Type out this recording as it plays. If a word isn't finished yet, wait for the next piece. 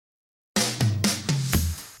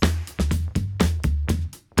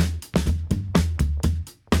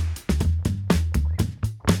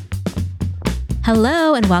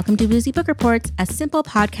Hello and welcome to Boozy Book Reports, a simple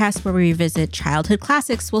podcast where we revisit childhood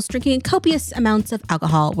classics whilst drinking copious amounts of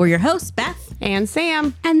alcohol. We're your hosts, Beth and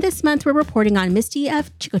Sam. And this month we're reporting on Misty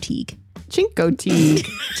of Chincoteague. Chincoteague.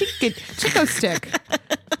 Chico Stick.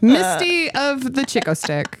 Misty of the Chico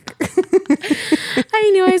Stick. I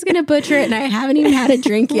knew I was going to butcher it and I haven't even had a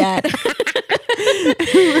drink yet.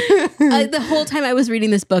 The whole time I was reading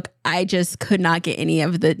this book, I just could not get any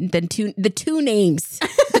of the two names.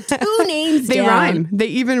 The two names They down. rhyme. They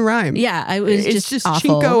even rhyme. Yeah, it's just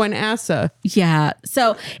awful. Chinko and Asa. Yeah.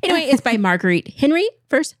 So anyway, it's by Marguerite Henry,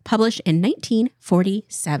 first published in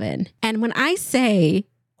 1947. And when I say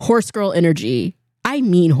horse girl energy, I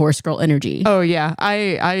mean horse girl energy. Oh yeah,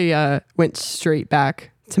 I went straight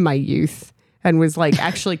back to my youth and was like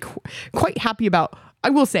actually quite happy about. I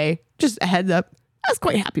will say, just a heads up, I was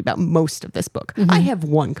quite happy about most of this book. Mm-hmm. I have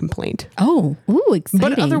one complaint. Oh, ooh, exciting!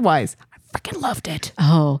 But otherwise, I freaking loved it.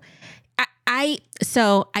 Oh,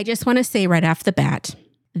 so I just want to say right off the bat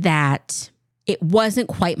that it wasn't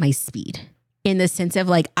quite my speed in the sense of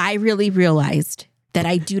like I really realized that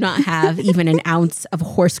I do not have even an ounce of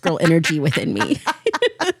horse girl energy within me.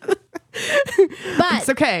 But it's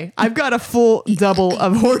okay. I've got a full double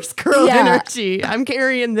of horse girl energy. I'm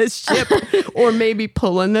carrying this ship or maybe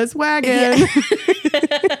pulling this wagon.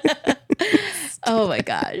 Yeah. Oh my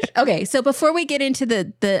gosh. Okay. So before we get into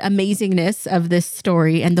the amazingness of this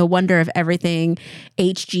story and the wonder of everything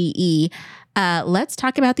HGE, let's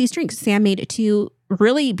talk about these drinks. Sam made two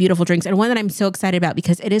really beautiful drinks and one that I'm so excited about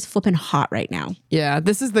because it is flipping hot right now. Yeah,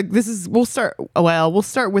 we'll start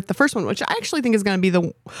with the first one, which I actually think is going to be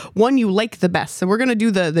the one you like the best. So we're going to do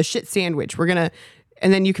the shit sandwich.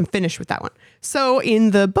 And then you can finish with that one. So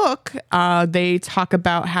in the book, they talk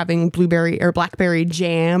about having blueberry or blackberry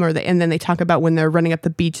jam, and then they talk about when they're running up the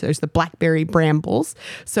beach, there's the blackberry brambles.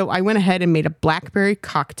 So I went ahead and made a blackberry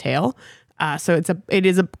cocktail. So it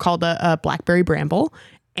is called a blackberry bramble.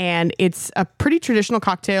 And it's a pretty traditional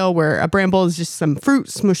cocktail where a bramble is just some fruit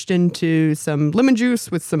smushed into some lemon juice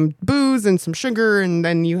with some booze and some sugar, and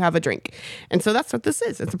then you have a drink. And so that's what this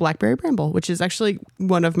is. It's a blackberry bramble, which is actually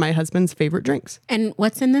one of my husband's favorite drinks. And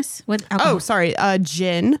what's in this? What alcohol? Oh, sorry,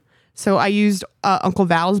 gin. So I used Uncle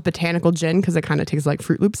Val's botanical gin because it kind of tastes like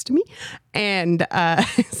Fruit Loops to me. And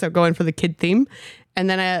so going for the kid theme. And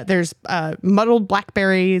then there's muddled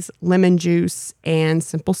blackberries, lemon juice, and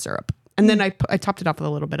simple syrup. And then I topped it off with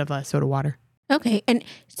a little bit of soda water. Okay. And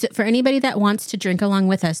so for anybody that wants to drink along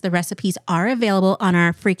with us, the recipes are available on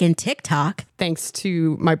our freaking TikTok. Thanks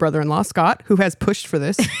to my brother-in-law, Scott, who has pushed for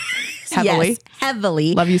this heavily. Yes,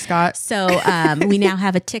 heavily. Love you, Scott. So we now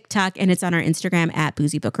have a TikTok and it's on our Instagram at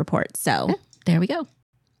Boozy Book Report. So there we go.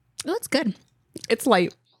 Oh, it's good. It's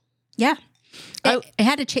light. Yeah.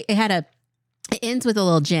 It ends with a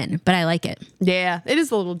little gin, but I like it. Yeah, it is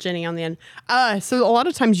a little ginny on the end. So a lot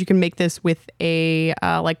of times you can make this with a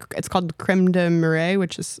it's called creme de mure,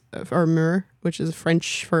 which is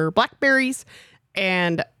French for blackberries,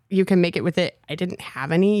 and you can make it with it. I didn't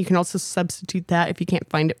have any. You can also substitute that if you can't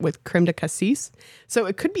find it with creme de cassis. So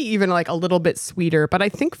it could be even like a little bit sweeter, but I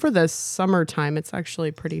think for the summertime, it's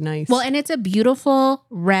actually pretty nice. Well, and it's a beautiful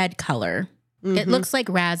red color. Mm-hmm. It looks like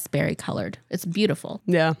raspberry colored. It's beautiful.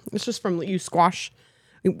 Yeah. It's just from you just squash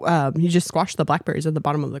the blackberries at the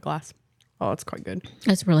bottom of the glass. Oh, it's quite good.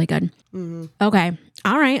 It's really good. Mm-hmm. Okay.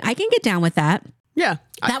 All right. I can get down with that. Yeah.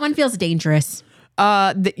 That one feels dangerous.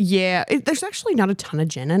 There's actually not a ton of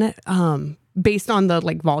gin in it based on the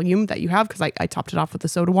volume that you have because I topped it off with the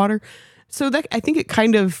soda water. So that I think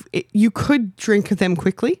you could drink them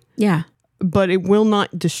quickly. Yeah. But it will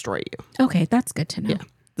not destroy you. Okay. That's good to know. Yeah.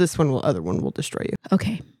 Other one will destroy you.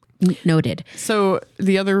 Okay. Noted. So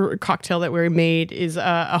the other cocktail that we made is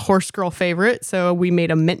a horse girl favorite. So we made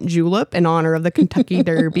a mint julep in honor of the Kentucky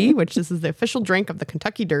Derby, which this is the official drink of the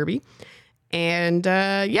Kentucky Derby. And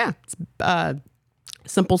it's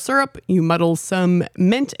simple syrup. You muddle some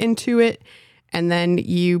mint into it, and then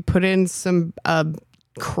you put in some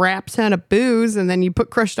crap ton of booze, and then you put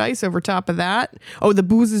crushed ice over top of that. Oh, the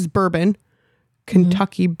booze is bourbon,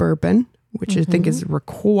 Kentucky bourbon, which I think is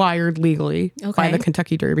required legally by the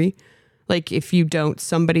Kentucky Derby. Like if you don't,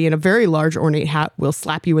 somebody in a very large ornate hat will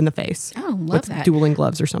slap you in the face. Oh, love with that. Dueling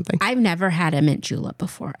gloves or something. I've never had a mint julep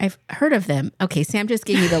before. I've heard of them. Okay, Sam just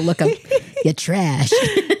gave me the look of you trash.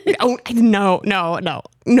 Oh, no.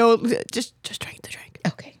 Just drink the drink.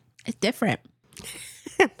 Okay, it's different.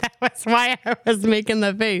 That was why I was making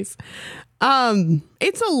the face.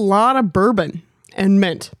 It's a lot of bourbon and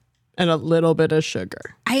mint. And a little bit of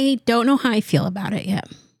sugar. I don't know how I feel about it yet.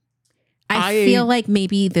 I feel like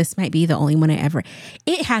maybe this might be the only one I ever...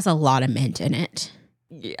 It has a lot of mint in it.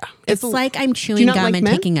 Yeah. It's like I'm chewing gum and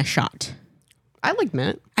taking a shot. I like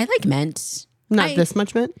mint. I like mint. Not this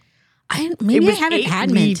much mint. Maybe I haven't had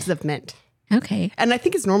mint. Leaves of mint. Okay. And I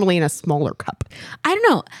think it's normally in a smaller cup. I don't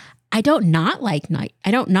know. I don't not like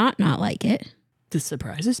it. This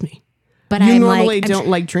surprises me. But you normally don't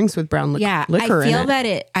like drinks with brown liquor I feel in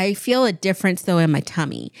it. I feel a difference though in my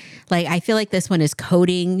tummy. Like I feel like this one is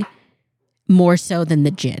coating more so than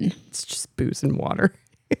the gin. It's just booze and water.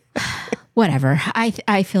 Whatever.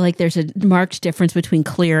 I feel like there's a marked difference between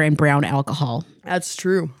clear and brown alcohol. That's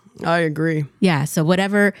true. I agree. Yeah. So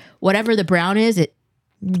whatever the brown is,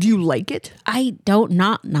 do you like it? I don't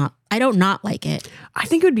not like it. I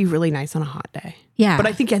think it would be really nice on a hot day. Yeah. But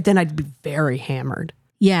I think then I'd be very hammered.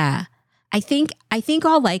 Yeah. I think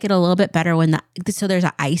I'll like it a little bit better when so there's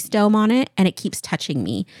an ice dome on it and it keeps touching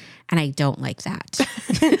me and I don't like that.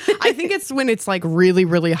 I think it's when it's like really,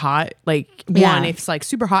 really hot. Like one, it's like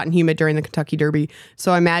super hot and humid during the Kentucky Derby.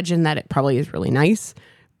 So I imagine that it probably is really nice,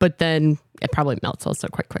 but then it probably melts also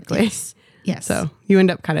quite quickly. Yes. So you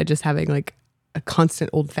end up kind of just having like a constant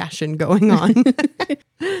old fashioned going on.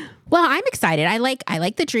 Well, I'm excited. I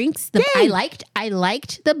like the drinks. I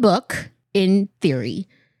liked the book in theory.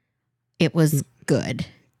 It was good.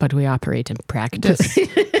 But we operate in practice.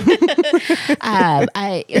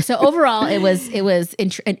 So overall, it was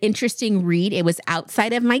an interesting read. It was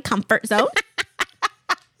outside of my comfort zone.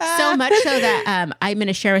 So much so that I'm going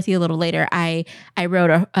to share with you a little later. I wrote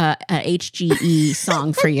a HGE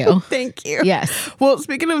song for you. Thank you. Yes. Well,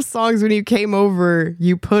 speaking of songs, when you came over,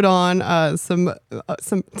 you put on some of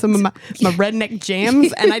my redneck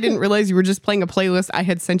jams, and I didn't realize you were just playing a playlist I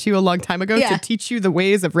had sent you a long time ago to teach you the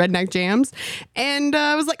ways of redneck jams. And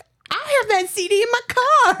I was like, I have that CD in my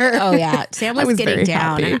car. Oh yeah, Sam was getting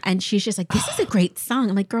down, happy. and she's just like, "This is a great song."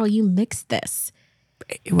 I'm like, "Girl, you mixed this."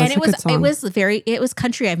 It was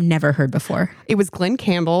country I've never heard before. It was Glenn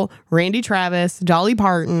Campbell, Randy Travis, Dolly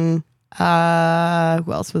Parton. Who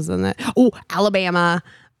else was in that? Oh, Alabama,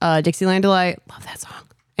 Dixieland Delight. Love that song.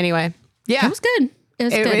 Anyway, yeah, It was good.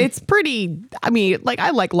 It's pretty. I mean, like I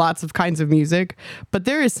like lots of kinds of music, but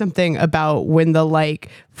there is something about when the like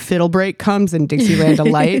fiddle break comes in Dixieland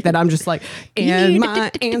Delight that I'm just like, and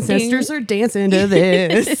my ancestors are dancing to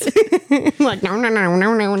this. Like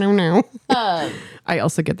no. I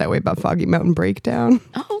also get that way about Foggy Mountain Breakdown.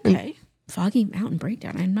 Oh, okay. Foggy Mountain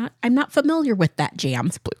Breakdown. I'm not familiar with that jam.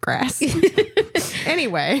 It's bluegrass.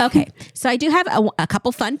 Anyway. Okay. So I do have a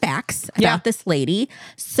couple fun facts about this lady.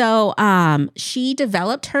 So she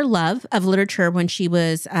developed her love of literature when she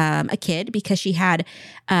was a kid because she had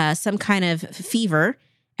some kind of fever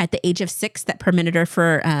at the age of 6 that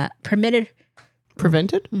prevented?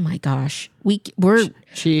 Oh my gosh.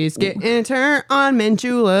 She's getting her on mint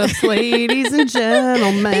juleps, ladies and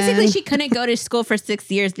gentlemen. Basically, she couldn't go to school for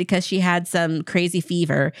 6 years because she had some crazy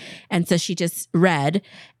fever. And so she just read.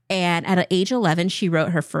 And at age 11, she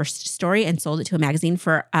wrote her first story and sold it to a magazine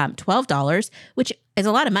for $12, which is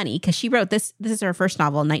a lot of money because she wrote this. This is her first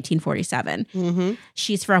novel in 1947. Mm-hmm.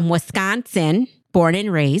 She's from Wisconsin, born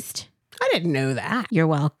and raised. I didn't know that. You're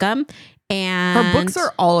welcome. And her books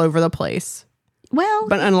are all over the place.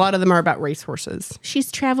 Well, and a lot of them are about racehorses.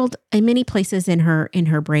 She's traveled in many places in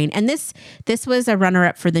her brain. And this was a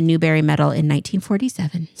runner-up for the Newbery Medal in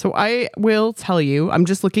 1947. So I will tell you, I'm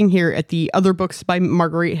just looking here at the other books by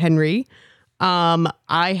Marguerite Henry.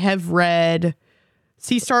 I have read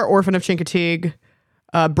Sea Star, Orphan of Chincoteague,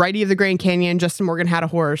 Bridie of the Grand Canyon, Justin Morgan Had a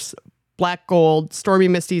Horse, Black Gold, Stormy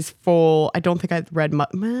Misty's Foal. I don't think I've read,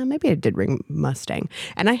 maybe I did read Mustang.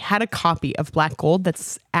 And I had a copy of Black Gold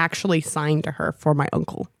that's actually signed to her for my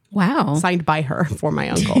uncle. Wow. Signed by her for my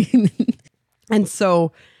uncle. And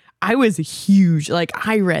so I was huge. Like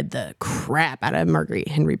I read the crap out of Marguerite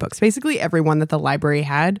Henry books. Basically every one that the library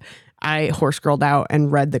had, I horse girled out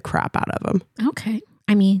and read the crap out of them. Okay.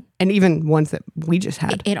 I mean, and even ones that we just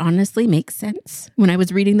had. It honestly makes sense. When I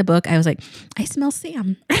was reading the book, I was like, I smell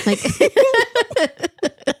Sam. Like,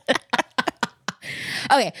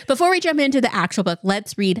 okay, before we jump into the actual book,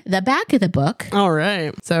 let's read the back of the book. All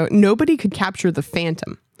right. So nobody could capture the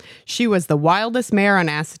Phantom. She was the wildest mare on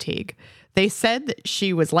Chincoteague. They said that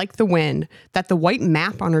she was like the wind, that the white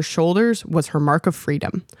map on her shoulders was her mark of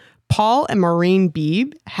freedom. Paul and Maureen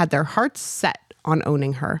Beebe had their hearts set on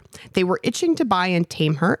owning her. They were itching to buy and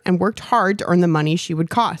tame her and worked hard to earn the money she would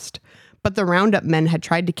cost. But the roundup men had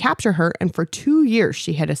tried to capture her, and for 2 years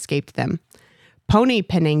she had escaped them. Pony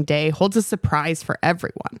pinning day holds a surprise for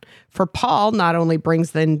everyone. For Paul not only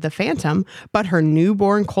brings in the Phantom, but her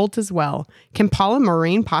newborn colt as well. Can Paul and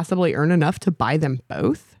Maureen possibly earn enough to buy them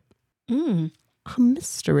both? A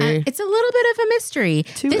mystery. It's a little bit of a mystery.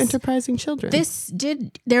 Two enterprising children.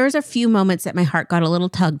 There was a few moments that my heart got a little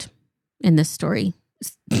tugged in this story.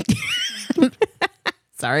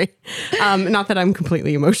 Sorry. Not that I'm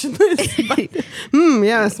completely emotionless, but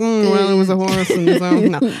yes. Well, it was a horse. And so,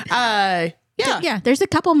 no. Yeah. There's a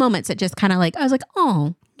couple moments that just kind of like, I was like,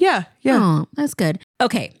 oh. Yeah. Oh, that's good.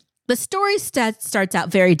 Okay. The story starts out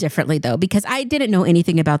very differently, though, because I didn't know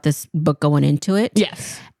anything about this book going into it.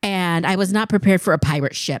 Yes. And I was not prepared for a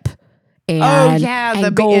pirate ship. And,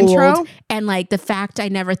 the gold, intro. And like the fact I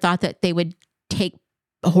never thought that they would take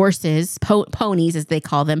horses, ponies, as they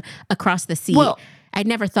call them, across the sea. Well, I'd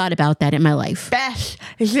never thought about that in my life. Beth,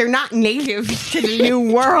 they're not native to the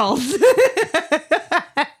new world.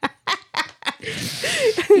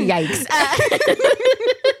 Yikes.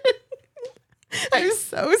 I'm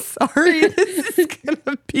so sorry. This is going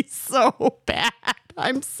to be so bad.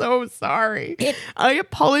 I'm so sorry. I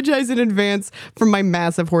apologize in advance for my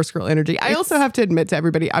massive horse girl energy. I also have to admit to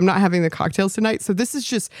everybody, I'm not having the cocktails tonight. So this is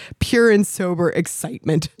just pure and sober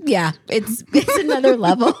excitement. Yeah, it's another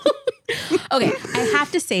level. Okay, I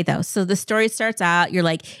have to say though, so the story starts out, you're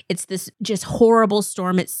like, it's this just horrible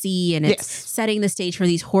storm at sea, and it's setting the stage for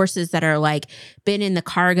these horses that are like been in the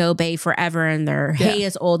cargo bay forever, and their hay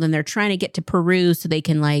is old, and they're trying to get to Peru so they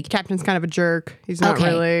can like. Captain's kind of a jerk. He's not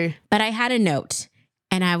really. But I had a note,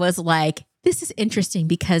 and I was like, this is interesting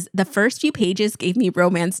because the first few pages gave me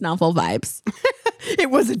romance novel vibes. It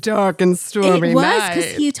was a dark and stormy night.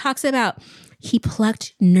 Because he talks about. He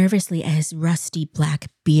plucked nervously at his rusty black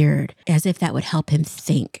beard as if that would help him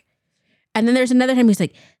think. And then there's another time he's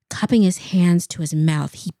like, cupping his hands to his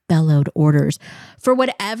mouth, he bellowed orders. For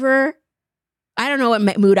whatever, I don't know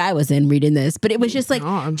what mood I was in reading this, but it was just like,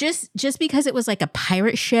 just because it was like a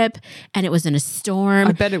pirate ship and it was in a storm.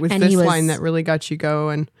 I bet it was this line that really got you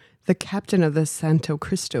going. The captain of the Santo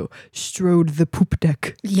Cristo strode the poop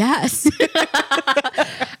deck. Yes.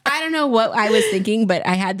 I don't know what I was thinking, but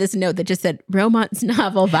I had this note that just said romance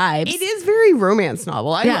novel vibes. It is very romance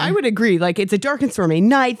novel. I would agree. Like, it's a dark and stormy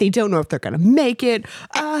night. They don't know if they're going to make it.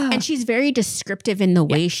 And she's very descriptive in the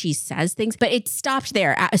way she says things, but it stopped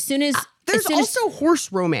there. As soon as... There's also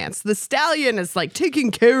horse romance. The stallion is like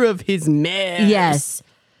taking care of his mare. Yes.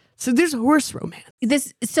 So there's horse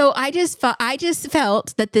romance. So I just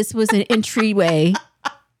felt that this was an entryway,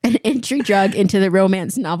 an entry drug into the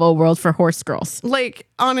romance novel world for horse girls. Like,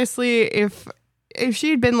 honestly, if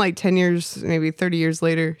she had been like 10 years, maybe 30 years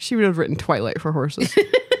later, she would have written Twilight for horses.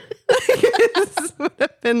 This would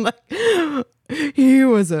have been like, he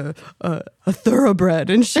was a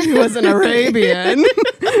thoroughbred and she was an Arabian.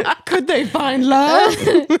 Could they find love?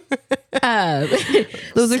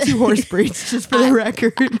 Those are two horse breeds, just for the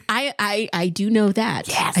record. I do know that.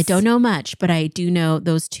 Yes. I don't know much, but I do know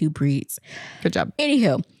those two breeds. Good job.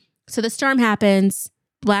 Anywho, so the storm happens.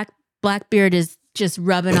 Blackbeard is just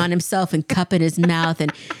rubbing on himself and cupping his mouth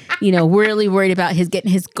and, really worried about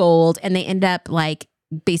getting his gold. And they end up like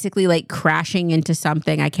basically like crashing into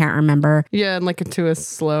something. I can't remember. Yeah, and like into a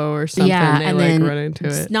slow or something. Yeah, they and like then run into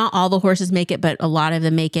it. Not all the horses make it, but a lot of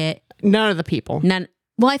them make it. None of the people. None.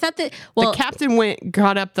 Well, I thought that. Well, the captain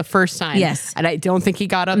got up the first time. Yes, and I don't think he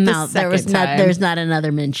got up the second time. There's not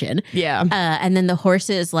another mention. Yeah, and then the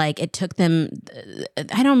horses, like it took them.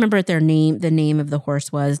 I don't remember what the name of the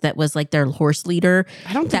horse was. That was like their horse leader.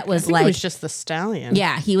 I think it was just the stallion.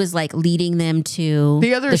 Yeah, he was like leading them to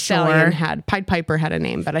the other stallion shore. Pied Piper had a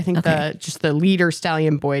name, but I think the leader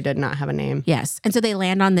stallion boy did not have a name. Yes, and so they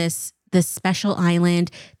land on this special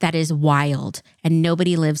island that is wild and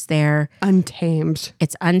nobody lives there. Untamed.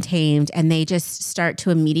 It's untamed, and they just start to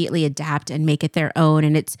immediately adapt and make it their own.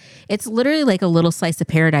 And it's literally like a little slice of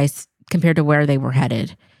paradise compared to where they were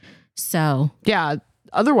headed. So yeah.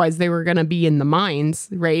 Otherwise, they were going to be in the mines,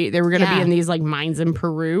 right? They were going to be in these like mines in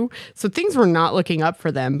Peru. So things were not looking up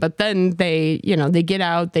for them. But then they get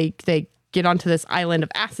out, they get onto this island of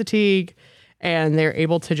Chincoteague, and they're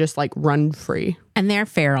able to just like run free. And they're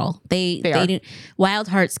feral. They do, wild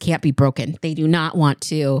hearts can't be broken. They do not want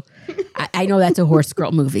to. I know that's a horse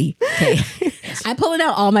girl movie. Okay. I'm pulling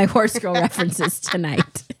out all my horse girl references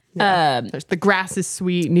tonight. Yeah. The grass is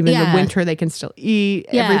sweet, and even in the winter they can still eat.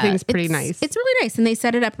 Yeah, everything's pretty nice. It's really nice, and they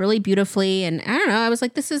set it up really beautifully. And I don't know, I was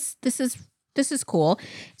like, this is cool.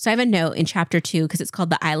 So I have a note in chapter 2 because it's called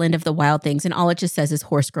The Island of the Wild Things, and all it just says is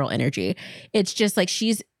horse girl energy. It's just like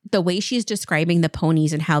the way she's describing the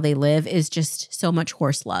ponies and how they live is just so much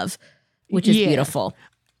horse love, which is beautiful.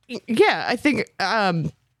 Yeah, I think.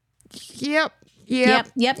 Yep.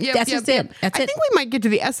 That's just it. That's I think we might get to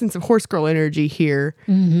the essence of horse girl energy here.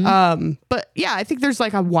 Mm-hmm. But yeah, I think there's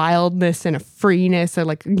like a wildness and a freeness, and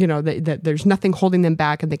like, that there's nothing holding them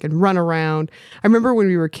back and they can run around. I remember when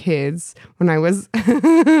we were kids, when I was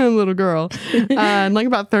a little girl, in like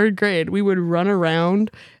about 3rd grade, we would run around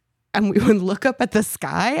and we would look up at the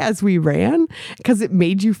sky as we ran because it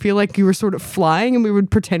made you feel like you were sort of flying, and we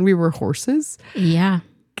would pretend we were horses. Yeah.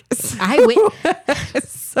 So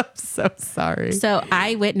sorry. So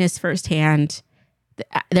I witnessed firsthand.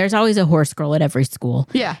 There's always a horse girl at every school.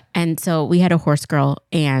 Yeah. And so we had a horse girl,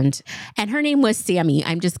 and her name was Sammy.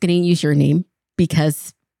 I'm just going to use your name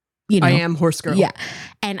because, I am horse girl. Yeah.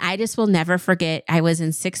 And I just will never forget. I was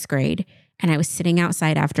in 6th grade and I was sitting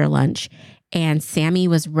outside after lunch, and Sammy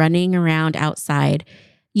was running around outside.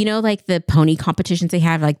 Like the pony competitions they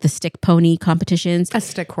have, like the stick pony competitions. A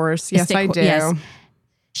stick horse. Yes, I do. Yes.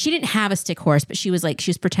 She didn't have a stick horse, but she was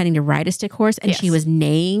pretending to ride a stick horse, and she was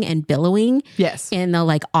neighing and billowing. Yes. In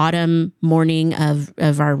the autumn morning of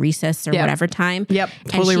our recess or whatever time. Yep.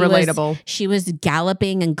 Totally relatable. She was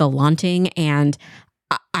galloping and gallanting, and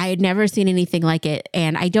I had never seen anything like it.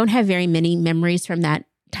 And I don't have very many memories from that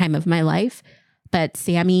time of my life. But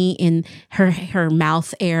Sammy in her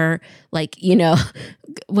mouth air, what is that?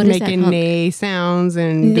 Making neigh sounds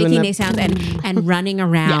and making neigh sounds and running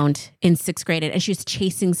around in 6th grade, and she was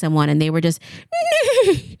chasing someone, and they were just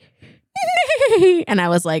neigh, neigh. And I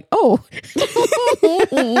was like, oh,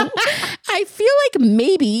 I feel like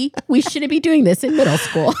maybe we shouldn't be doing this in middle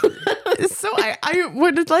school. So I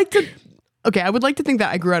would like to. Okay, I would like to think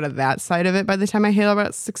that I grew out of that side of it by the time I hit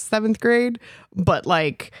about 6th, 7th grade, but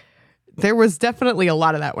there was definitely a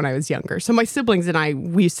lot of that when I was younger. So my siblings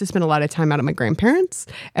and we used to spend a lot of time out at my grandparents',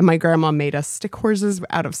 and my grandma made us stick horses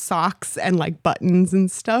out of socks and buttons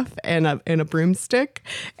and stuff, and a broomstick.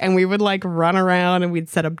 And we would run around, and we'd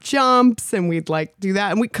set up jumps, and we'd do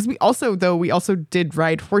that. And because we also did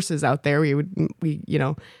ride horses out there. We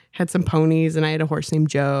had some ponies, and I had a horse named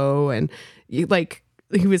Joe, and he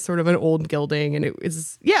was sort of an old gelding, and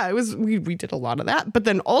we did a lot of that. But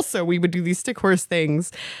then also we would do these stick horse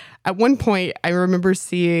things. At one point, I remember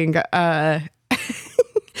seeing, we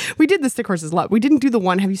did the stick horses a lot. We didn't do the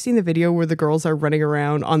one, have you seen the video where the girls are running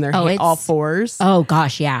around on their all fours? Oh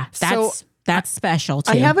gosh, yeah. That's special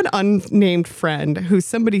too. I have an unnamed friend who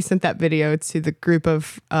somebody sent that video to the group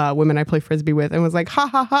of women I play Frisbee with, and was like, ha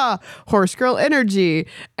ha ha, horse girl energy.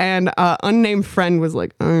 And unnamed friend was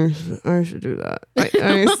like, I should do that.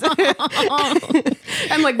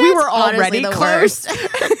 And we were already close.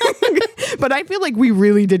 But I feel like we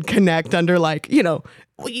really did connect under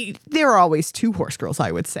there are always 2 horse girls,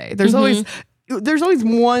 I would say. There's always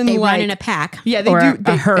one. They run in a pack. Yeah, they do.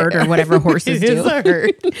 A herd or whatever horses do. A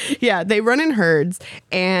herd. Yeah, they run in herds,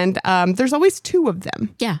 and there's always 2 of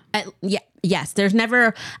them. Yeah. Yes.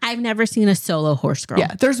 I've never seen a solo horse girl.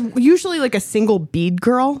 Yeah. There's usually a single bead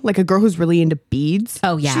girl, a girl who's really into beads.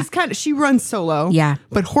 Oh yeah. She runs solo. Yeah.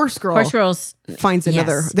 But horse girls finds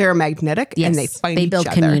another. Yes. They're magnetic, and they find each other. They build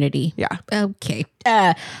community. Yeah. Okay.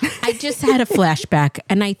 I just had a flashback,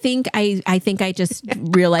 and I think I just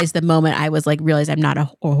realized the moment I was realized I'm not a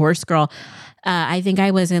horse girl. I think I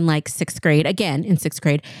was in 6th grade, again in 6th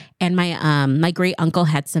grade, and my great uncle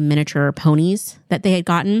had some miniature ponies that they had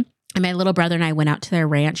gotten. And my little brother and I went out to their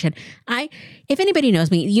ranch, and if anybody knows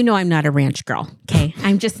me, I'm not a ranch girl. Okay.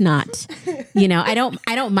 I'm just not, I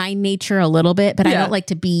don't mind nature a little bit, but I don't like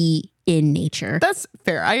to be in nature. That's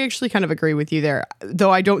fair. I actually kind of agree with you there,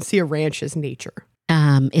 though I don't see a ranch as nature.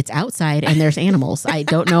 It's outside and there's animals. I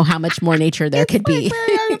don't know how much more nature there could be.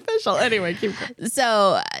 Very artificial. Anyway, keep going.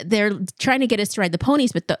 So they're trying to get us to ride the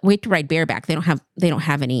ponies, but we have to ride bareback. They don't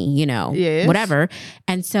have any, whatever.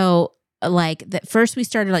 And so first we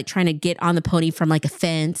started trying to get on the pony from a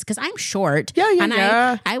fence, because I'm short.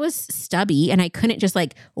 Yeah. I was stubby, and I couldn't just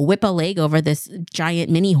whip a leg over this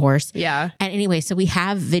giant mini horse. Yeah. And anyway, so we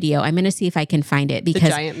have video. I'm going to see if I can find it,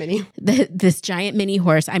 because this giant mini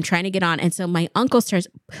horse, I'm trying to get on. And so my uncle starts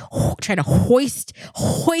trying to hoist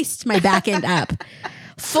my back end up.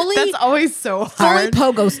 That's always so hard.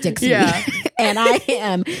 Fully pogo sticks me. And I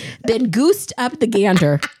am then goosed up the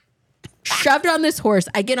gander, shoved on this horse.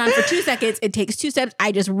 I get on for 2 seconds. It takes 2 steps.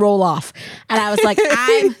 I just roll off. And I was like,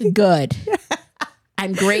 I'm good.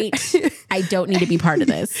 I'm great. I don't need to be part of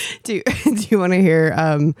this. Do you want to hear?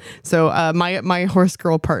 My horse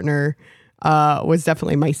girl partner was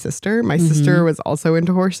definitely my sister. My sister was also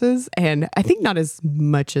into horses, and I think not as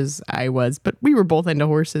much as I was, but we were both into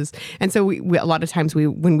horses. And so we a lot of times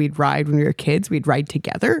when we were kids, we'd ride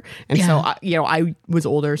together. And so I was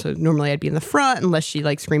older, so normally I'd be in the front unless she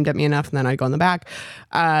screamed at me enough, and then I'd go in the back.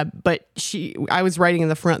 But I was riding in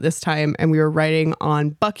the front this time, and we were riding on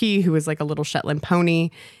Bucky, who was a little Shetland pony.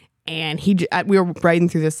 And we were riding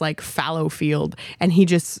through this fallow field, and he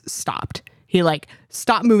just stopped. He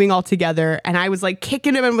stopped moving altogether, and I was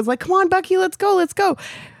kicking him and was like, come on, Bucky, let's go.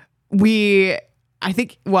 I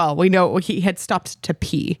think, well, we know he had stopped to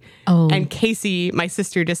pee. Oh. And Casey, my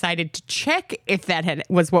sister, decided to check if that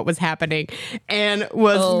was what was happening and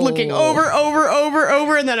was looking over,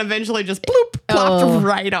 and then eventually just bloop, plopped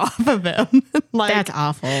right off of him. Like, that's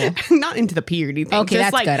awful. Not into the pee or anything. Okay,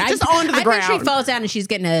 just that's good. Just onto the ground. I she falls down and she's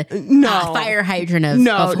getting a No. fire hydrant of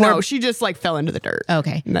No, she just like fell into the dirt.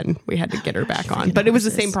 Okay. And then we had to get her back on. But it was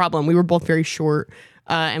the same problem. We were both very short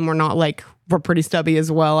and we're pretty stubby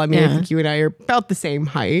as well. I mean, I think you and I are about the same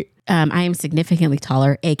height. I am significantly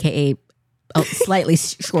taller, aka slightly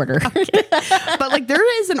shorter. But like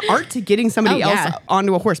there is an art to getting somebody else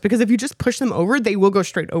onto a horse, because if you just push them over, they will go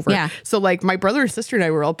straight over. Yeah. So like my brother and sister and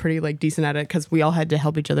I were all pretty like decent at it because we all had to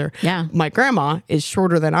help each other. Yeah. My grandma is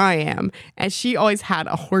shorter than I am, and she always had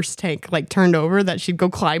a horse tank like turned over that she'd go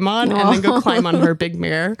climb on and then go climb on her big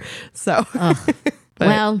mare. So.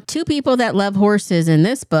 Well, two people that love horses in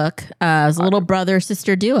this book is a little brother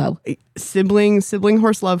sister duo. Sibling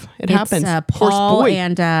horse love. It happens. Paul horse boy.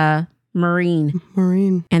 and Maureen,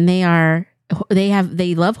 and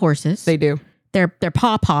they love horses. They do. They're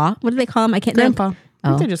pawpaw. What do they call him? I can't. Grandpa. I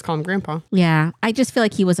think they just call him Grandpa. Yeah, I just feel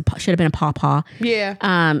like he should have been a pawpaw.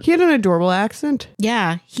 Yeah. He had an adorable accent.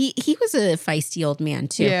 Yeah, he was a feisty old man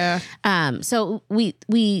too. Yeah. So we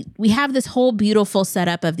have this whole beautiful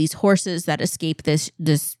setup of these horses that escape this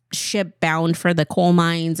ship bound for the coal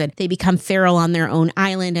mines, and they become feral on their own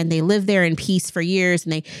island, and they live there in peace for years.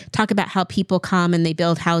 And they talk about how people come and they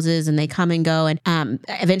build houses and they come and go, and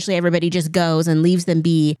eventually everybody just goes and leaves them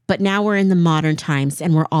be. But now we're in the modern times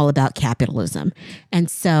and we're all about capitalism,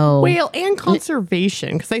 and so and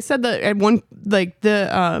conservation, because they said that at one like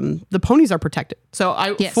the ponies are protected. So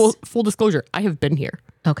full disclosure, I have been here.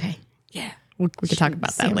 Okay. Yeah. We could talk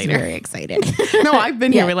about that later. Very excited. No, I've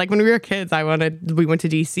been here. Like when we were kids, we went to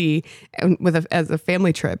DC and as a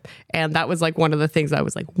family trip, and that was like one of the things I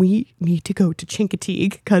was like, we need to go to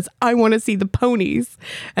Chincoteague because I want to see the ponies.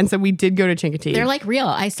 And so we did go to Chincoteague. They're like real.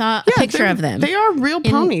 I saw a picture of them. They are real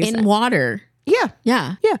ponies in water. Yeah,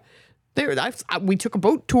 yeah. We took a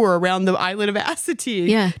boat tour around the island of Assateague.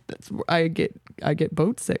 Yeah, I get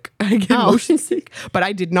boat sick. I get motion sick. But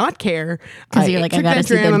I did not care because you're like, I gotta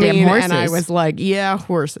see them damn horses. And I was like, yeah,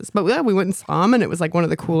 horses. But yeah, we went and saw them, and it was like one of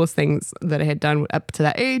the coolest things that I had done up to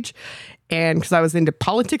that age. And because I was into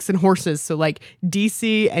politics and horses, so like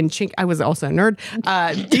DC and I was also a nerd.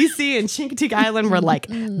 DC and Chincoteague Island were like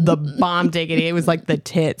the bomb diggity. It was like the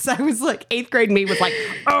tits. I was like 8th grade me was like,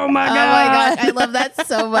 oh my god, I love that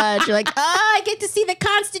so much. You're like, I get to see the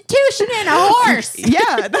Constitution in a horse.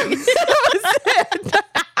 Yeah, that was it.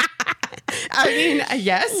 I mean,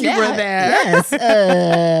 yes, you were there. Yes.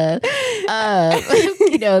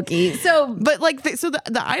 Okie. So, but like,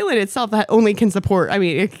 the island itself that only can support. I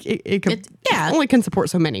mean, it only can support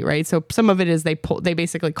so many, right? So some of it is they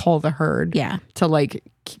basically call the herd, to like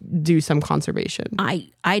do some conservation.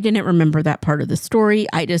 I didn't remember that part of the story.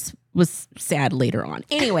 I just was sad later on.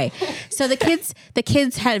 Anyway, so the kids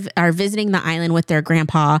are visiting the island with their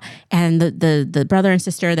grandpa, and the brother and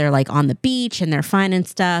sister, they're like on the beach and they're finding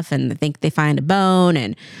stuff, and I think they find a bone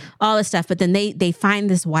and all this stuff. But then they find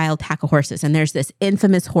this wild pack of horses, and there's this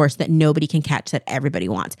infamous horse that nobody can catch that everybody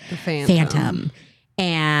wants, the Phantom.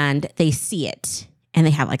 And they see it, and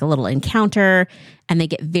they have like a little encounter, and they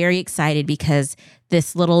get very excited because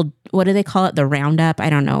this little, what do they call it? The roundup? I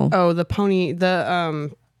don't know. Oh, the pony,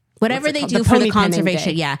 whatever they do for the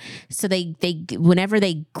conservation. Yeah. So they whenever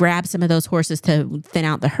they grab some of those horses to thin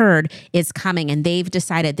out the herd, it's coming, and they've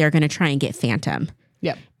decided they're going to try and get Phantom.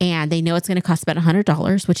 Yep. And they know it's going to cost about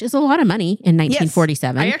 $100, which is a lot of money in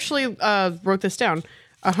 1947. Yes. I actually wrote this down.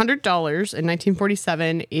 $100 in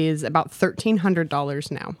 1947 is about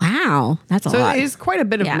 $1,300 now. Wow, that's a lot. So it is quite a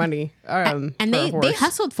bit of money. And they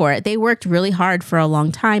hustled for it. They worked really hard for a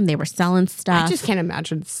long time. They were selling stuff. I just can't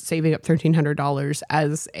imagine saving up $1,300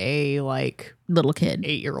 as a little kid,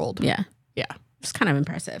 8-year-old. Yeah, yeah, it's kind of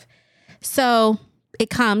impressive. So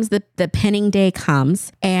it comes. The penning day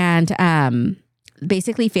comes, and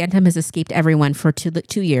basically Phantom has escaped everyone for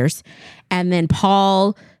 2 years, and then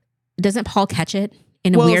doesn't Paul catch it?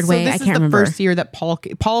 In a weird way, I can't remember. This is the first year that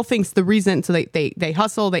Paul thinks the reason, so they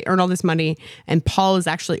hustle, they earn all this money, and Paul is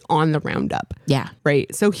actually on the roundup. Yeah.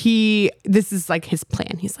 Right. So this is like his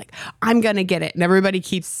plan. He's like, I'm going to get it. And everybody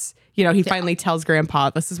keeps, he finally tells Grandpa,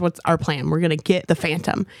 this is what's our plan. We're going to get the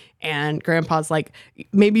Phantom. And Grandpa's like,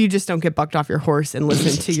 maybe you just don't get bucked off your horse and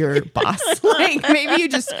listen to your boss. Like, maybe you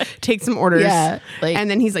just take some orders. Yeah. And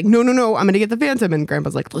then he's like, no, I'm going to get the Phantom. And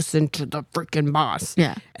Grandpa's like, listen to the freaking boss.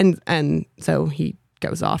 Yeah. And so he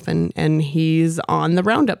goes off and he's on the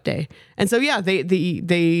roundup day. And so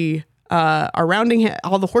they are rounding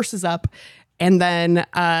all the horses up, and then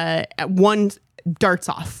darts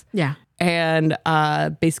off. Yeah. And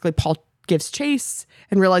basically Paul gives chase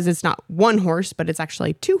and realizes it's not one horse, but it's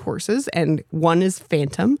actually 2 horses. And one is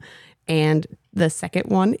Phantom. And the second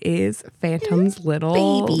one is Phantom's little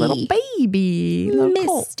baby.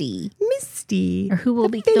 Misty. Or who will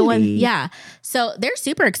be the one? Yeah. So they're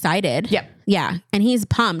super excited. Yep. Yeah. And he's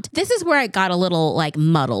pumped. This is where it got a little like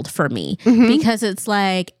muddled for me because it's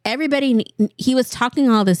like he was talking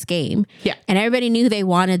all this game. Yeah. And everybody knew they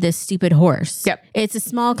wanted this stupid horse. Yep. It's a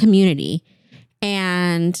small community.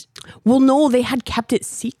 And well, no, they had kept it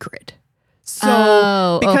secret.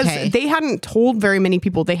 So because they hadn't told very many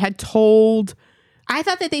people, they had told. I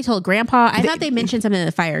thought that they told Grandpa. I thought they mentioned something to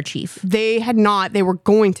the fire chief. They had not. They were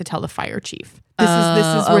going to tell the fire chief. This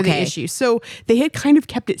is where the issue. So they had kind of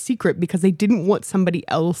kept it secret because they didn't want somebody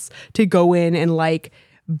else to go in and like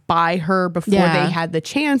buy her before they had the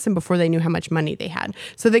chance and before they knew how much money they had.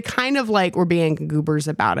 So they kind of like were being goobers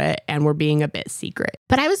about it and were being a bit secret.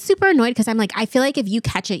 But I was super annoyed because I'm like, I feel like if you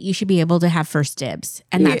catch it, you should be able to have first dibs.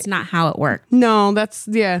 And that's not how it worked. No, that's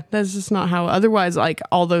just not how. Otherwise, like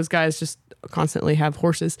all those guys just constantly have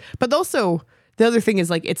horses. But also the other thing is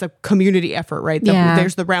like it's a community effort, right?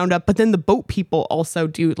 There's the roundup, but then the boat people also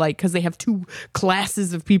do like because they have 2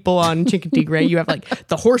 classes of people on Chincoteague, right? You have like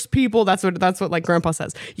the horse people. That's what like Grandpa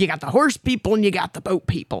says. You got the horse people and you got the boat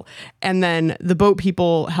people, and then the boat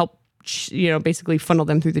people help basically funnel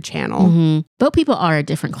them through the channel. Mm-hmm. Boat people are a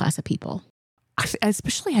different class of people,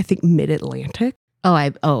 especially I think mid-Atlantic.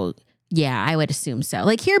 Yeah, I would assume so.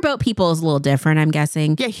 Like here, boat people is a little different, I'm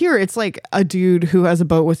guessing. Yeah, here it's like a dude who has a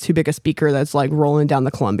boat with too big a speaker that's like rolling down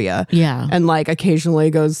the Columbia. Yeah. And like occasionally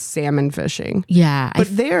goes salmon fishing. Yeah. But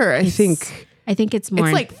I think it's more...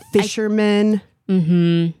 It's like fishermen.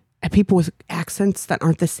 And people with accents that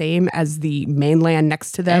aren't the same as the mainland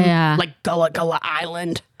next to them. Yeah. Like Gullah Gullah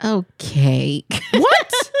Island. Okay.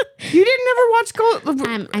 What? You didn't ever watch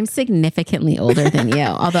Gullah? I'm significantly older than you,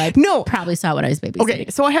 although I probably saw what I was babysitting. Okay,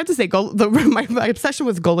 so I have to say, my obsession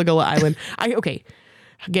with Gullah Gullah Island.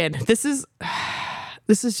 Again, this is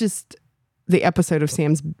just the episode of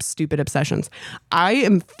Sam's stupid obsessions. I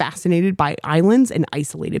am fascinated by islands and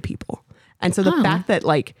isolated people, and so the fact that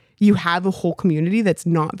like you have a whole community that's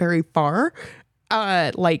not very far,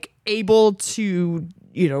 like able to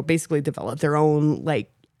basically develop their own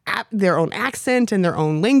like their own accent and their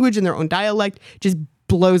own language and their own dialect just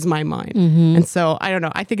blows my mind. And so I don't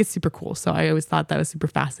know, I think it's super cool. So I always thought that was super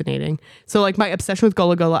fascinating. So like my obsession with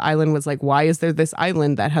Gullah Gullah Island was like, why is there this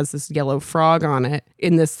island that has this yellow frog on it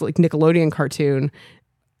in this like Nickelodeon cartoon?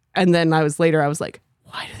 And then I was like,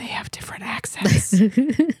 why do they have different accents?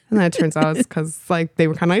 And then it turns out it's because like they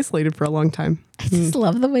were kind of isolated for a long time. I just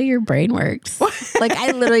love the way your brain works. Like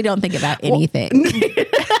I literally don't think about anything.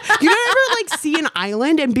 You don't ever like see an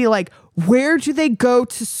island and be like, where do they go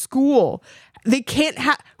to school? They can't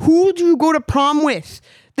have, who do you go to prom with?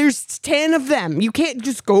 There's 10 of them. You can't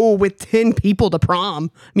just go with 10 people to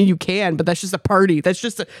prom. I mean, you can, but that's just a party. That's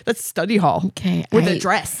study hall. Okay. With a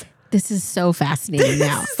dress. This is so fascinating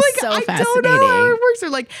now. It's like, so I fascinating. don't know how it works. Or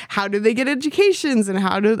like, how do they get educations and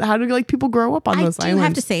how do like people grow up on those islands? I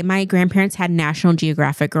have to say, my grandparents had National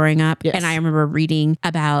Geographic growing up. Yes. And I remember reading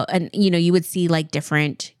about, and you would see like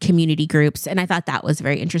different community groups. And I thought that was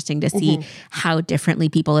very interesting to see how differently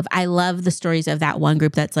people live. I love the stories of that one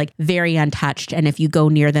group that's like very untouched. And if you go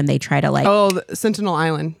near them, they try to like... Oh, Sentinel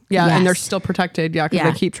Island. Yeah. Yes. And they're still protected. Yeah.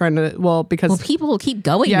 Because they keep trying to, because people will keep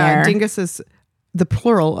going there. Yeah. Dingus is... The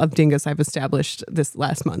plural of dingus I've established this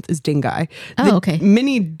last month is dingai. Okay.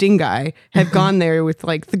 Many dingai have gone there with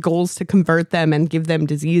like the goals to convert them and give them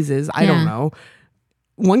diseases. I don't know.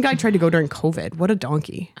 One guy tried to go during COVID. What a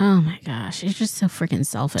donkey. Oh my gosh. It's just so freaking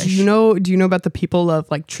selfish. Do you know about the people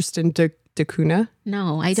of like Tristan da Cunha?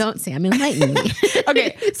 No, I don't, Sam. Enlighten me.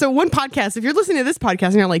 Okay. So one podcast, if you're listening to this podcast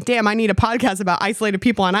and you're like, damn, I need a podcast about isolated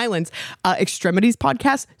people on islands, Extremities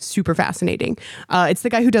podcast, super fascinating. It's the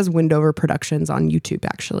guy who does Windover Productions on YouTube,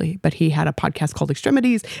 actually. But he had a podcast called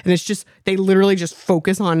Extremities. And it's just, they literally just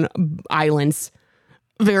focus on islands,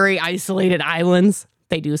 very isolated islands.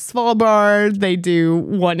 They do Svalbard. They do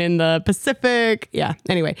one in the Pacific. Yeah.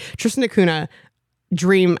 Anyway, Tristan da Cunha,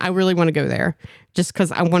 dream. I really want to go there just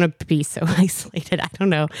because I want to be so isolated. I don't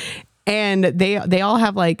know. And they all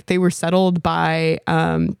have like, they were settled, I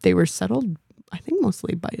think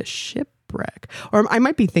mostly by a shipwreck. Or I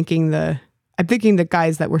might be thinking the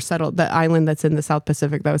guys that were settled, the island that's in the South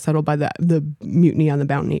Pacific that was settled by the mutiny on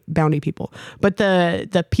the bounty people. But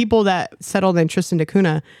the people that settled in Tristan da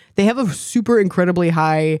Cunha, they have a super incredibly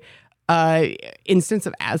high instance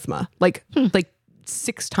of asthma. Like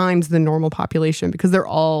 6 times the normal population because they're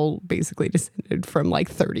all basically descended from like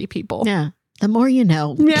 30 people. Yeah. The more you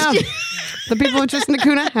know. Yeah. The people with Tristan da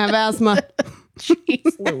Cunha have asthma.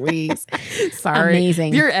 Jeez Louise. Sorry.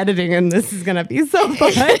 Amazing. Your editing in this is going to be so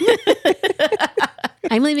fun.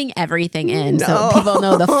 I'm leaving everything in so people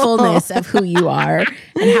know the fullness of who you are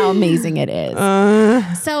and how amazing it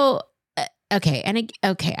is. So, okay.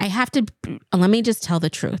 I have to, let me just tell the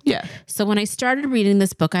truth. Yeah. So when I started reading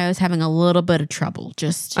this book, I was having a little bit of trouble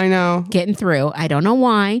just I know. getting through. I don't know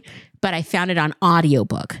why, but I found it on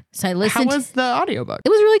audiobook. So I listened. How was the audiobook? It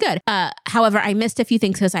was really good. However, I missed a few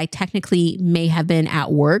things because I technically may have been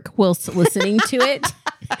at work whilst listening to it.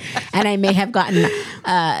 And I may have gotten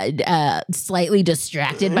slightly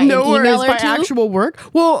distracted by an email or by two. actual work.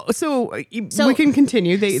 Well, so we can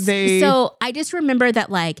continue. So I just remember that,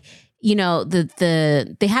 like, you know,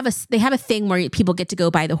 they have a thing where people get to go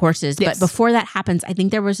buy the horses. Yes. But before that happens, I think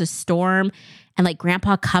there was a storm, and like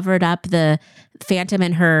Grandpa covered up the Phantom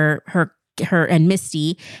and her and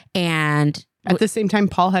Misty, and at the same time,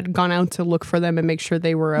 Paul had gone out to look for them and make sure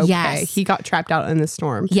they were okay. Yes. He got trapped out in the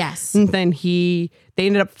storm. Yes. And then they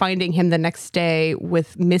ended up finding him the next day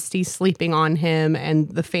with Misty sleeping on him and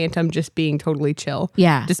the Phantom just being totally chill.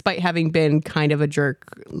 Yeah. Despite having been kind of a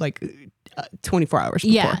jerk like 24 hours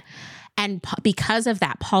before. Yeah. And because of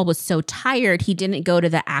that, Paul was so tired, he didn't go to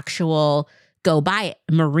the actual go buy it.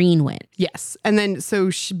 Maureen went. Yes. And then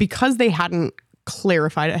because they hadn't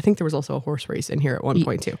clarified it, I think there was also a horse race in here at one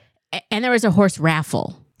point too. And there was a horse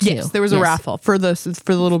raffle too. Yes, there was a raffle for the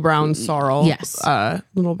little brown sorrel. Yes.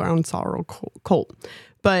 Little brown sorrel colt.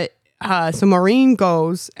 But so Maureen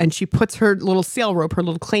goes and she puts her little sail rope, her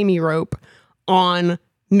little claimy rope on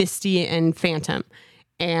Misty and Phantom.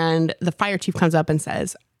 And the fire chief comes up and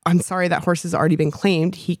says, I'm sorry, that horse has already been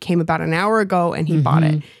claimed. He came about an hour ago and he bought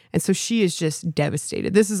it. And so she is just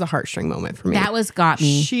devastated. This is a heartstring moment for me. That got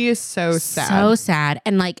me. She is so sad. So sad.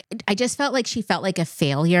 And like, I just felt like she felt like a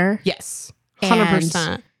failure. Yes.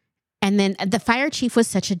 100%. And then the fire chief was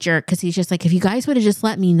such a jerk because he's just like, if you guys would have just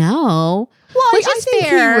let me know. Well, which I is think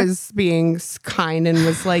fair. he was being kind and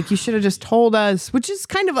was like, you should have just told us, which is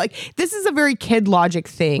kind of like, this is a very kid logic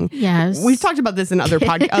thing. Yes. We've talked about this in other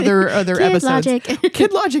other Kid episodes. logic.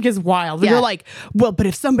 Kid logic is wild. Yeah. You're like, well, but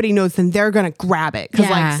if somebody knows, then they're going to grab it. Because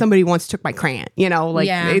like somebody once took my crayon, you know, like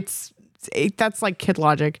that's like kid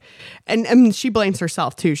logic. And she blames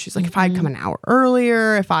herself too. She's like, if I had come an hour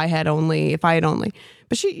earlier, if I had only,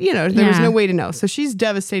 but she, you know, there was no way to know. So she's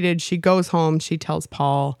devastated. She goes home. She tells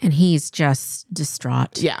Paul. And he's just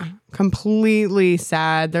distraught. Yeah. Completely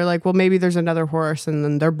sad. They're like, well, maybe there's another horse. And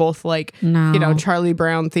then they're both like, No. you know, Charlie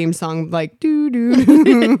Brown theme song, like, doo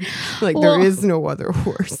doo. Like, there is no other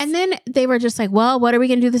horse. And then they were just like, well, what are we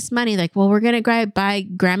going to do with this money? Like, well, we're going to buy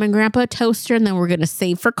Grandma and Grandpa a toaster, and then we're going to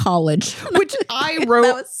save for college. Which I wrote.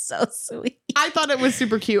 That was so sweet. I thought it was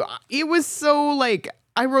super cute. It was so like,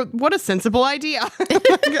 I wrote, what a sensible idea.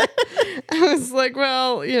 I was like,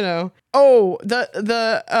 well, you know. Oh,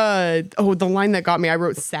 the line that got me, I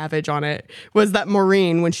wrote savage on it, was that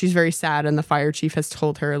Maureen, when she's very sad and the fire chief has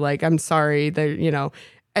told her, like, I'm sorry that, you know,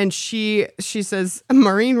 and she says,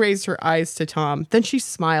 Maureen raised her eyes to Tom. Then she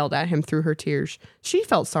smiled at him through her tears. She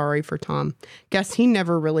felt sorry for Tom. Guess he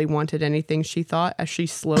never really wanted anything, she thought, as she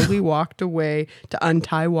slowly walked away to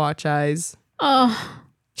untie Watch Eyes. Oh.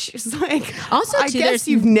 She's like, also, I guess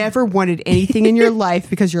you've never wanted anything in your life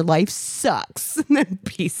because your life sucks. And then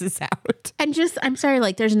pieces out. And just, I'm sorry,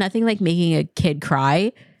 like, there's nothing like making a kid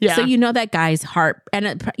cry. Yeah. So you know that guy's heart,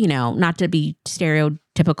 and you know, not to be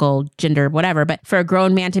stereotypical gender, whatever, but for a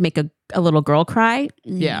grown man to make a little girl cry.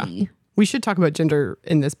 Yeah. We should talk about gender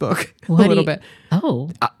in this book a What little bit. Oh.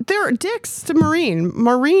 There are dicks to Maureen.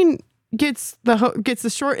 Maureen gets the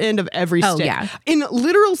short end of every stick. Yeah. In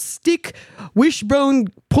literal stick wishbone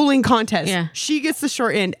pulling contest. Yeah. She gets the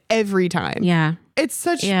short end every time. Yeah. It's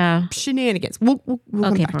such shenanigans. We'll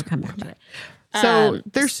come back to it. So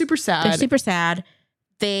they're super sad. They're super sad.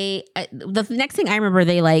 The next thing I remember,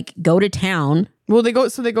 they like go to town. Well, they go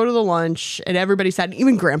to the lunch and everybody's sad.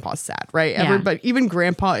 Even Grandpa's sad, right? Yeah. Even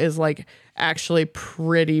Grandpa is like actually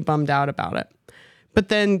pretty bummed out about it. But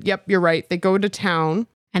then, yep, you're right. They go to town.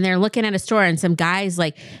 And they're looking at a store, and some guy's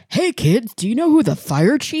like, hey, kids, do you know who the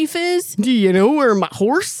fire chief is? Do you know where my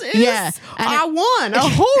horse is? Yeah. I won a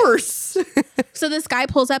horse. So this guy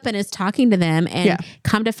pulls up and is talking to them, and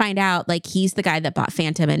come to find out, like, he's the guy that bought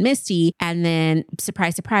Phantom and Misty. And then,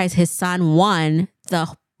 surprise, surprise, his son won the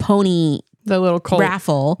pony the little colt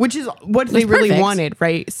raffle. Which is what they really perfect. wanted,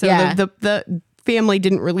 right? So the family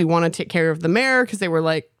didn't really want to take care of the mare because they were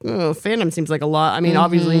like, oh, Phantom seems like a lot. I mean,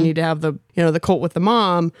 obviously you need to have the colt with the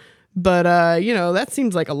mom, but that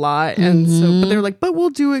seems like a lot. And so, but they're like, but we'll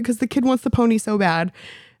do it because the kid wants the pony so bad.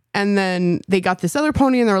 And then they got this other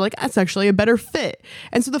pony and they're like, that's actually a better fit.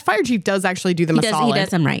 And so the fire chief does actually do them a solid. He does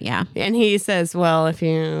them right, yeah. And he says, well, if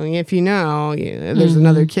you know, there's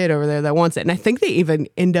another kid over there that wants it. And I think they even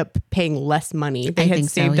end up paying less money. They had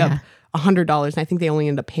saved up $100. And I think they only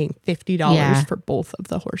end up paying $50 for both of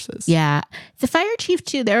the horses. Yeah. The fire chief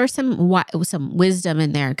too, there was some wisdom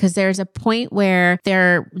in there, because there's a point where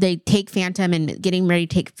they take Phantom and getting ready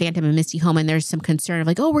to take Phantom and Misty home, and there's some concern of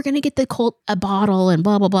like, oh, we're going to get the colt a bottle and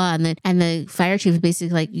blah, blah, blah. And the fire chief is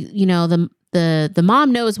basically like, the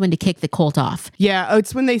mom knows when to kick the colt off. Yeah,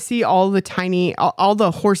 it's when they see all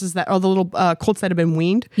the horses all the little colts that have been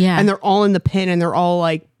weaned. Yeah. And they're all in the pen and they're all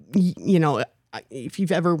like, if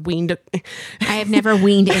you've ever weaned I have never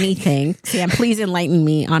weaned anything. Sam, please enlighten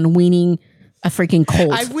me on weaning a freaking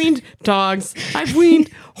colt. I've weaned dogs. I've weaned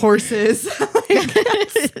horses.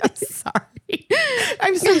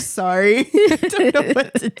 I'm so sorry. I don't know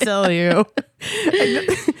what to tell you.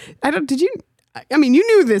 I mean, you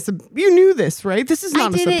knew this. You knew this, right? This is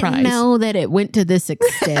not a surprise. I didn't know that it went to this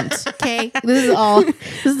extent. Okay, this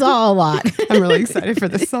is all a lot. I'm really excited for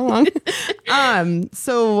this song.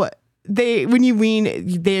 So when you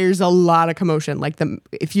wean, there's a lot of commotion. Like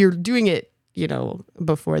if you're doing it,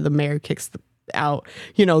 before the mare kicks out,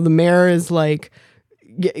 the mare is like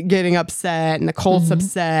getting upset and the colt's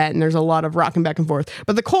upset and there's a lot of rocking back and forth.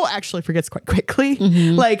 But the colt actually forgets quite quickly.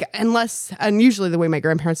 Like and usually the way my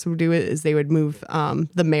grandparents would do it is they would move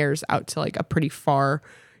the mares out to like a pretty far.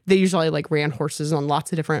 They usually like ran horses on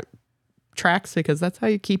lots of different tracks, because that's how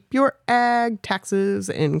you keep your ag taxes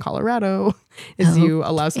in Colorado, is you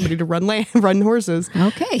allow somebody to run horses.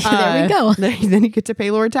 Okay, there we go. Then you get to pay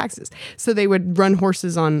lower taxes. So they would run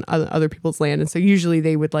horses on other people's land, and so usually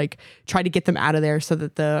they would like try to get them out of there so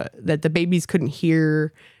that the babies couldn't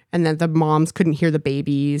hear, and that the moms couldn't hear the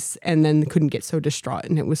babies, and then couldn't get so distraught.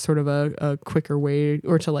 And it was sort of a quicker way,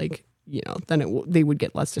 or to like, then they would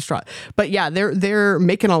get less distraught. But yeah, they're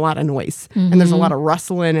making a lot of noise, and there's a lot of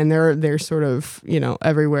rustling, and they're sort of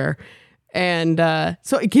everywhere, and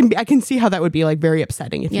so I can see how that would be like very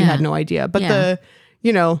upsetting if you had no idea. But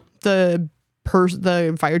the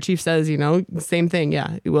fire chief says, same thing.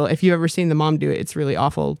 Yeah, well, if you've ever seen the mom do it, it's really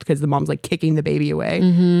awful, because the mom's like kicking the baby away,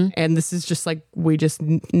 and this is just like, we just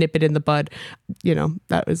nip it in the bud.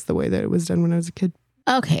 That was the way that it was done when I was a kid.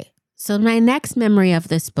 Okay. So my next memory of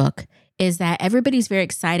this book is that everybody's very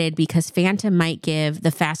excited because Phantom might give the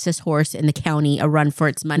fastest horse in the county a run for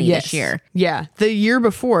its money this year. Yeah. The year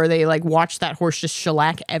before, they like watched that horse just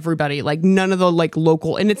shellac everybody. Like none of the like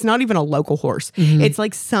local, and it's not even a local horse. It's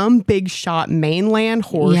like some big shot mainland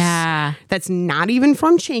horse that's not even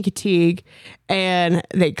from Chincoteague. And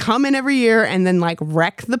they come in every year and then like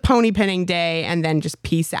wreck the pony penning day and then just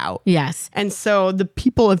peace out. Yes. And so the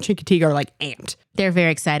people of Chincoteague are like amped. They're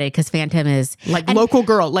very excited because Phantom is local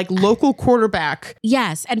girl, like local quarterback.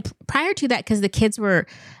 Yes. And prior to that, because the kids were,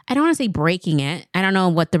 I don't want to say breaking it. I don't know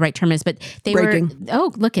what the right term is, but they were,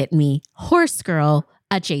 look at me, horse girl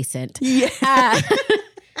adjacent. Yeah.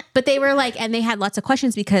 But they were like, and they had lots of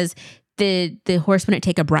questions because the horse wouldn't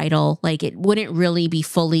take a bridle. Like it wouldn't really be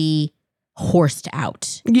fully horsed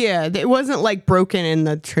out. Yeah, it wasn't like broken in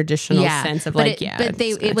the traditional sense of like,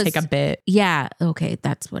 it was take a bit. Yeah, okay,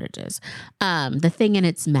 that's what it is. The thing in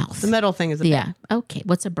its mouth. The metal thing is a bit. Okay,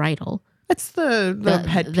 what's a bridle? That's the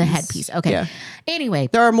headpiece. The headpiece. Okay. Yeah. Anyway,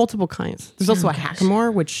 there are multiple kinds. There's also a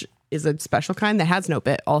hackamore, which is a special kind that has no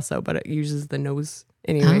bit also, but it uses the nose.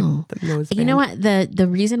 Anyway, the nose band. You know what? The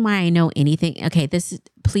reason why I know anything, okay,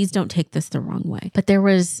 please don't take this the wrong way, but there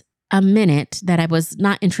was a minute that I was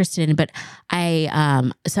not interested in, but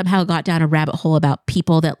I somehow got down a rabbit hole about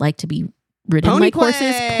people that like to be ridden like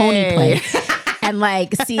horses, pony play. And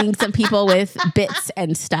like seeing some people with bits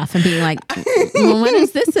and stuff and being like, what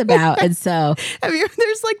is this about? And so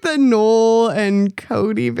there's like the Noel and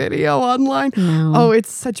Cody video online. No. Oh,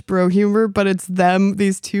 it's such bro humor, but it's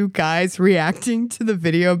these two guys reacting to the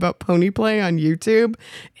video about pony play on YouTube.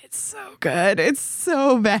 It's so good. It's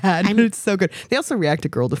so bad. It's so good. They also react to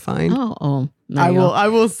Girl Defined. Oh. I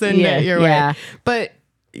will send it your way. But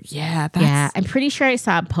I'm pretty sure I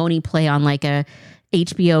saw pony play on like a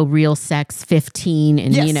HBO Real Sex 15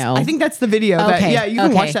 and I think that's the video. Okay. You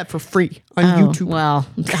can watch that for free on YouTube. Well,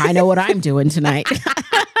 I know what I'm doing tonight.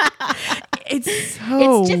 It's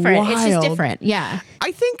different. Wild. It's just different. Yeah.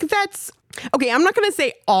 I think that's okay. I'm not going to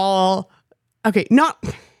say all. Okay,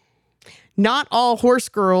 not all horse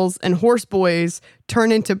girls and horse boys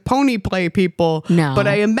turn into pony play people. No. But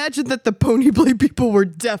I imagine that the pony play people were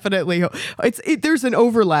definitely, there's an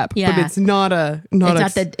overlap, but it's not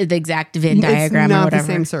the exact Venn diagram or whatever. It's not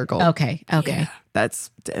the same circle. Okay. Yeah, that's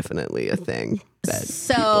definitely a thing. that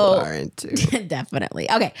So- people are into. Definitely.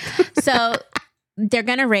 Okay. So they're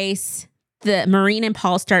going to race. The Maureen and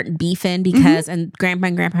Paul start beefing because, and Grandpa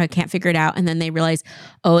and Grandpa can't figure it out. And then they realize,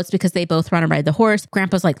 oh, it's because they both want to ride the horse.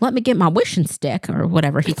 Grandpa's like, let me get my wishing stick or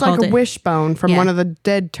whatever he It's called like a it. wishbone from Yeah. one of the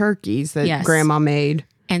dead turkeys that Yes. Grandma made.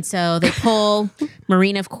 And so they pull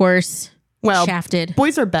Maureen, of course, Well, shafted.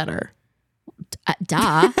 boys are better.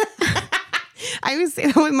 Duh. I was saying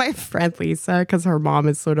that with my friend Lisa because her mom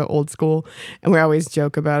is sort of old school, and we always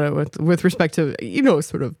joke about it with respect to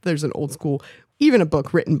sort of there's an old school, even a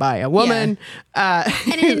book written by a woman. And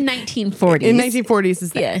in 1940s. In 1940s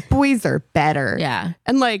is that Yeah. boys are better. Yeah.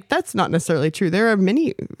 And like that's not necessarily true. There are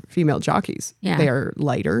many female jockeys. Yeah. They are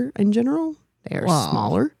lighter in general. They are Well,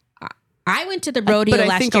 smaller. I went to the rodeo But I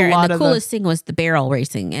last think a year, lot and the of the- coolest thing was the barrel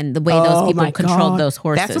racing and the way those people my controlled God. those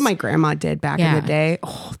horses. That's what my grandma did back in Yeah. the day.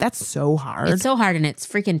 Oh, that's so hard. It's so hard and it's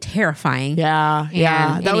freaking terrifying. Yeah.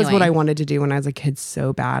 And That was what anyway. I wanted to do when I was a kid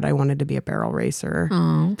so bad. I wanted to be a barrel racer.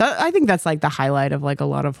 Oh. I think that's like the highlight of like a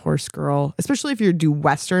lot of horse girl, especially if you do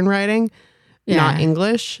Western riding, not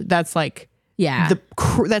English. That's like Yeah.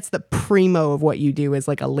 that's the primo of what you do as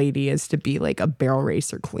like a lady is to be like a barrel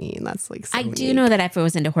racer queen. That's like so I do unique. know that if I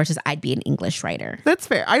was into horses, I'd be an English rider. That's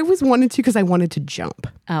fair. I always wanted to because I wanted to jump.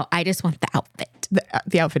 Oh, I just want the outfit.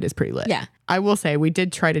 The outfit is pretty lit. Yeah. I will say we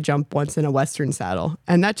did try to jump once in a Western saddle,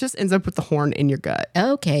 and that just ends up with the horn in your gut.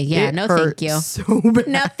 Okay. Yeah. It No, hurt thank you. So bad.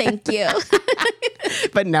 No, thank you.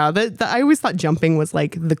 But no, I always thought jumping was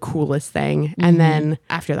like the coolest thing. And then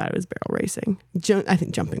after that, it was barrel racing. I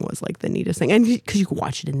think jumping was like the neatest thing. And because you could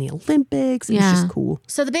watch it in the Olympics. It was Yeah. just cool.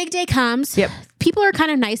 So the big day comes. Yep. People are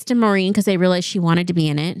kind of nice to Maureen because they realized she wanted to be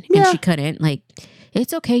in it and Yeah. she couldn't. Like,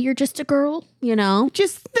 it's okay. You're just a girl,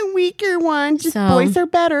 Just the weaker one. Just So, boys are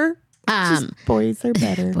better. Um, Just boys are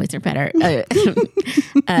better. boys are better.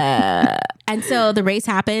 And so the race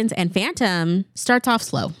happens and Phantom starts off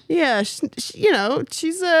slow. Yeah.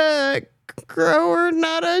 She's a grower,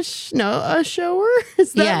 not a shower.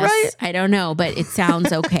 Is that right? I don't know, but it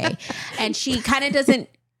sounds okay. And she kind of doesn't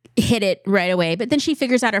hit it right away, but then she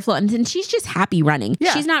figures out her flow and then she's just happy running.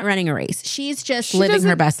 Yeah. She's not running a race. She's just She living her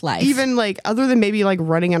doesn't best life. Even like other than maybe like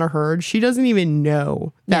running in a herd, she doesn't even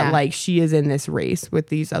know that Yeah. like she is in this race with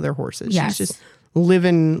these other horses. Yes. She's just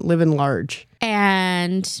living large.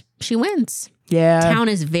 And she wins. Yeah. Town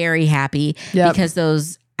is very happy Yep. because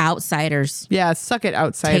those outsiders Yeah. Suck it, take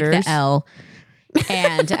outsiders. the L.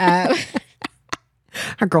 And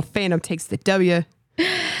Our girl Phantom takes the W.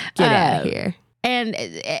 Get out of here. And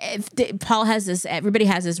Paul has this, everybody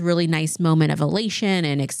has this really nice moment of elation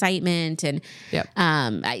and excitement. And Yep.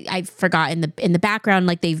 I forgot in the background,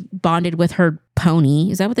 like they've bonded with her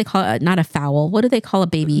pony. Is that what they call it? Not a fowl. What do they call a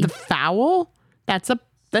baby? The fowl?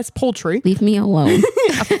 That's poultry. Leave me alone.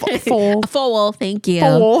 A foal. A foal. Thank you.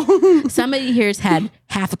 Foal. Somebody here's had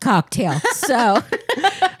half a cocktail. So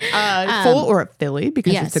Foal or a filly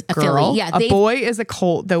because yes, it's a a filly. girl. Yeah, a they've- boy is a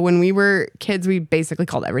colt. Though when we were kids, we basically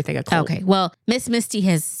called everything a colt. okay. Well, Miss Misty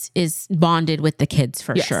is bonded with the kids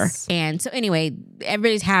for Yes. sure. And so anyway,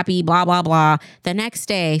 everybody's happy, blah, blah, blah. The next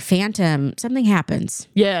day, Phantom, something happens.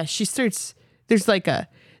 Yeah, she starts. There's like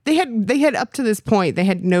they had up to this point they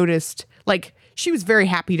had noticed like she was very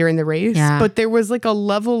happy during the race, Yeah. but there was like a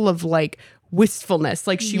level of like wistfulness.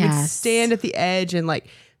 Like she would Yes. stand at the edge and like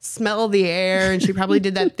smell the air, and she probably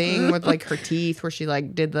did that thing with like her teeth where she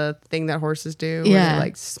like did the thing that horses do, where Yeah. they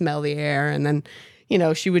like smell the air, and then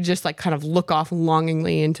she would just like kind of look off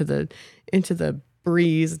longingly into the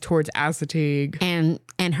breeze towards Chincoteague.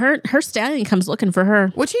 And her stallion comes looking for her.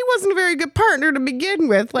 Which he wasn't a very good partner to begin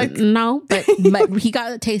with. Like, No, but he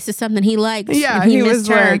got a taste of something he liked. yeah, and he missed was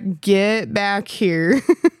her. like, "Get back here,"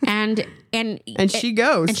 and and she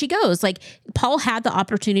goes. And she goes. Like Paul had the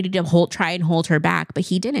opportunity to try and hold her back, but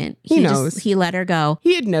he didn't. He knows. He let her go.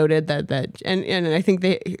 He had noted that, and I think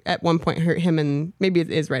they at one point him and maybe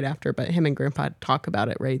it is right after, but him and Grandpa talk about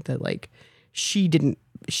it, right? That like she did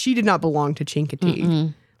not belong to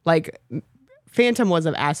Chincoteague. Like Phantom was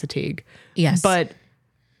of Chincoteague, Yes, but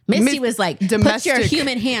Misty was like, "Put your domestic-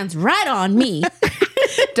 human hands right on me."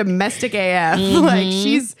 domestic AF. Like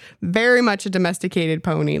she's very much a domesticated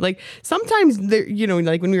pony. Like sometimes there,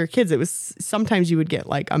 like when we were kids, it was sometimes you would get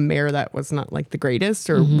like a mare that was not like the greatest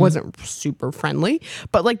or wasn't super friendly,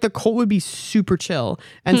 but like the colt would be super chill.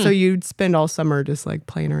 And so you'd spend all summer just like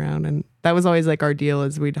playing around and That was always like our deal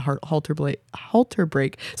is we'd halter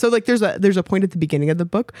break. So like there's a point at the beginning of the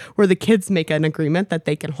book where the kids make an agreement that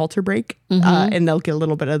they can halter break and they'll get a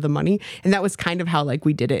little bit of the money. And that was kind of how like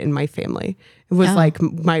we did it in my family. It was like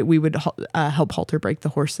we would help halter break the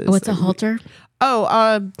horses. What's a halter?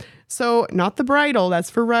 So not the bridle, that's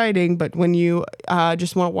for riding, but when you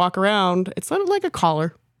just want to walk around, it's sort of like a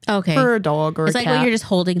collar. Okay. For a dog or it's a like cat. when you're just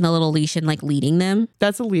holding the little leash and like leading them.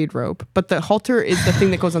 That's a lead rope, but the halter is the thing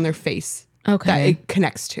that goes on their face. Okay. That it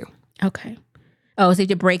connects to. Okay. Oh, so you have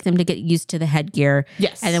to break them to get used to the headgear.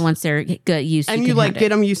 Yes. And then once they're good used to, and you like get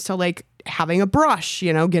them used to like having a brush,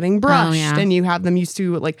 getting brushed, and you have them used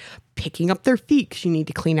to like picking up their feet because you need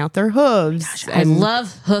to clean out their hooves. Gosh, I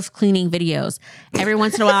love hoof cleaning videos. Every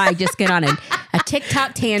once in a while, I just get on a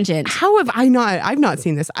TikTok tangent. How have I not? I've not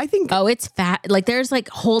seen this. I think. Oh, it's fat. Like there's like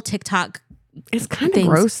whole TikTok. It's kind of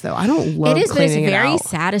gross though. I don't love it. Is, but it's very out.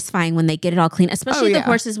 satisfying when they get it all clean, especially the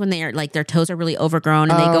horses when they are like their toes are really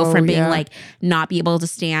overgrown and they go from being like not be able to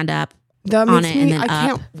stand up on it and then I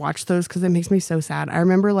can't watch those because it makes me so sad. I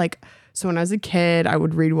remember like. So when I was a kid, I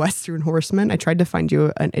would read Western Horseman. I tried to find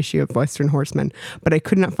you an issue of Western Horseman, but I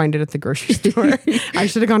could not find it at the grocery store. I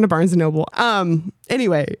should have gone to Barnes & Noble.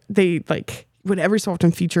 Anyway, they like would every so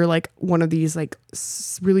often feature like one of these like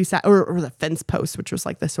really sad, or the fence post, which was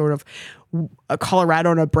like the sort of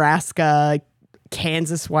Colorado, Nebraska,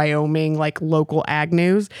 Kansas, Wyoming, like local ag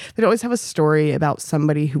news. They'd always have a story about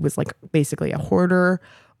somebody who was like basically a hoarder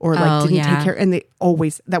or like didn't take care. And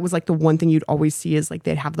that was like the one thing you'd always see is like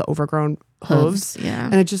they'd have the overgrown hooves. Yeah.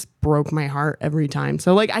 And it just broke my heart every time.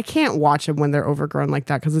 So like I can't watch them when they're overgrown like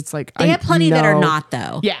that because it's like they have plenty that are not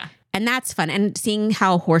though. Yeah. And that's fun. And seeing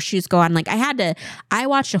how horseshoes go on, like I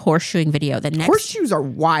watched a horseshoeing video. The next horseshoes are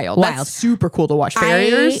wild. That's super cool to watch.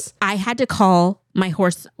 Farriers. I had to call my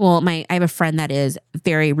horse. Well, I have a friend that is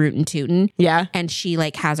very rootin' tootin'. Yeah. And she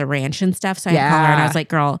like has a ranch and stuff. So I called her and I was like,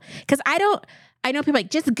 girl, because I know people like,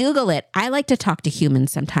 just Google it. I like to talk to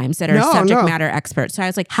humans sometimes that are subject matter experts. So I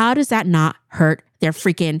was like, how does that not hurt their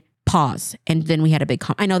freaking paws? And then we had a big,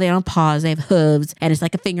 I know they don't have paws, they have hooves and it's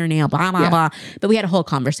like a fingernail, blah, blah, blah. But we had a whole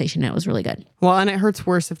conversation and it was really good. Well, and it hurts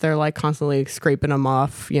worse if they're like constantly scraping them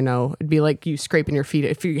off, It'd be like you scraping your feet.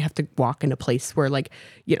 If you have to walk in a place where like,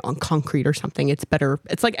 on concrete or something, it's better.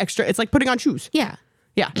 It's like extra, it's like putting on shoes. Yeah.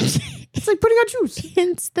 Yeah. It's like putting on shoes.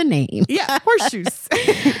 Hence the name. Yeah, horseshoes.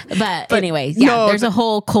 but anyways, there's a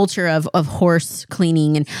whole culture of horse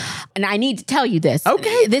cleaning. And I need to tell you this.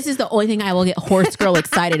 Okay. This is the only thing I will get horse girl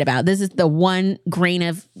excited about. This is the one grain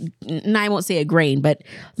of, and I won't say a grain, but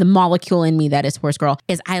the molecule in me that is horse girl,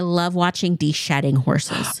 is I love watching deshedding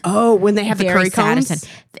horses. Oh, when they have the curry combs?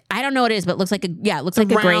 I don't know what it is, but it looks like a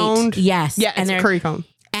grate. Yes. Yeah, it's a curry comb.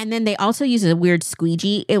 And then they also use a weird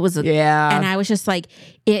squeegee. It was, and I was just like,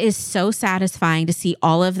 it is so satisfying to see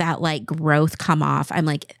all of that like growth come off. I'm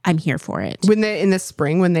like, I'm here for it. When they in the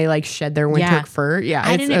spring, when they like shed their winter fur. Yeah.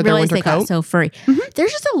 I didn't realize they got so furry. Mm-hmm.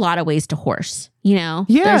 There's just a lot of ways to horse, Yeah.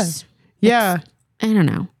 I don't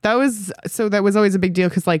know. That was always a big deal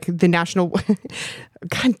because like the national,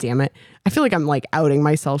 God damn it. I feel like I'm like outing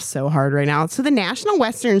myself so hard right now. So the National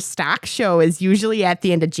Western Stock Show is usually at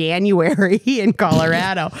the end of January in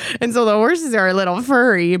Colorado. And so the horses are a little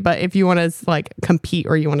furry, but if you want to like compete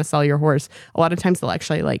or you want to sell your horse, a lot of times they'll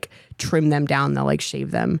actually like trim them down. They'll like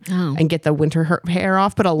shave them and get the winter hair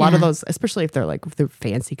off. But a lot of those, especially if they're like the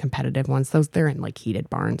fancy competitive ones, they're in like heated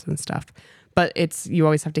barns and stuff. But you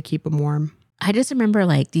always have to keep them warm. I just remember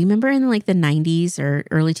do you remember in like the 90s or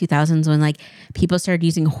early 2000s when like people started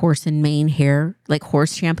using horse and mane hair, like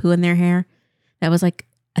horse shampoo in their hair? That was like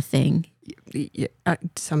a thing. Yeah,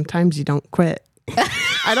 sometimes you don't quit.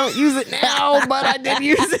 I don't use it now, but I did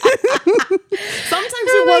use it. Sometimes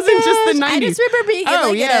it wasn't just the 90s. I just remember being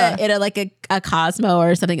in a Cosmo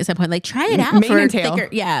or something at some point. Like, try it out mane for and tail.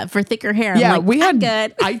 thicker hair. Yeah, I'm like,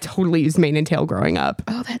 good. I totally used mane and tail growing up.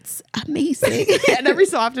 Oh, that's amazing. And every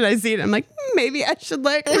so often I see it, I'm like, maybe I should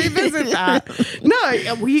like revisit that. No,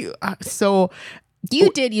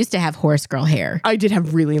 you did used to have horse girl hair. I did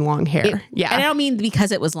have really long hair. And I don't mean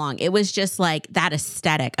because it was long. It was just like that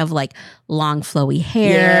aesthetic of like long flowy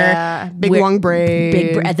hair. Yeah. Big long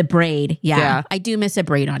braid. The braid. Yeah. I do miss a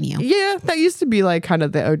braid on you. Yeah. That used to be like kind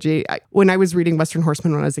of the OG. When I was reading Western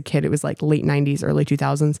Horseman when I was a kid, it was like late 90s, early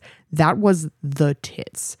 2000s. That was the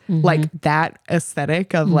tits. Mm-hmm. Like that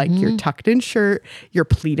aesthetic of like your tucked in shirt, your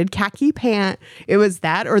pleated khaki pant. It was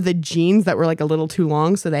that or the jeans that were like a little too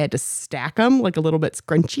long. So they had to stack them like a little bit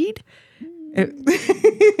scrunchied.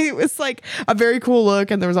 It was like a very cool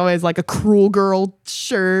look, and there was always like a Cruel Girl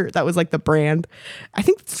shirt. That was like the brand. I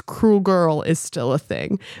think this Cruel Girl is still a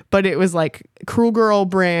thing, but it was like Cruel Girl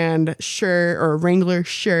brand shirt or a Wrangler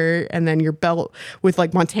shirt, and then your belt with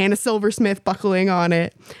like Montana Silversmith buckling on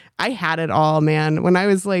it. I had it all, man. When I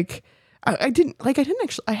was like, I didn't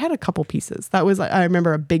actually, I had a couple pieces. That was, I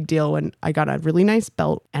remember a big deal when I got a really nice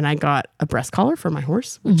belt and I got a breast collar for my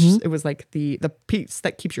horse, which it was like the piece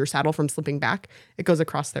that keeps your saddle from slipping back. It goes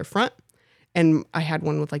across their front. And I had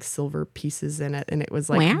one with like silver pieces in it, and it was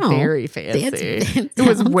like very fancy. It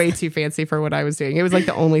was way too fancy for what I was doing. It was like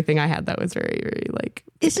the only thing I had that was very, very like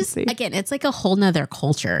it's fancy. Just, again, it's like a whole nother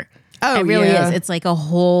culture. Oh, it really is. It's like a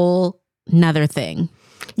whole nother thing.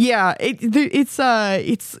 Yeah, it's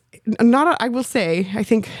not, I will say, I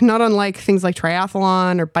think not unlike things like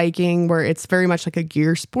triathlon or biking, where it's very much like a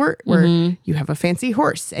gear sport where you have a fancy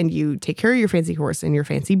horse and you take care of your fancy horse and your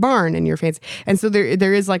fancy barn and your fancy. And so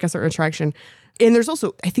there is like a certain attraction. And there's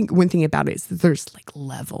also, I think one thing about it is that there's like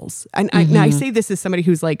levels. And now I say this as somebody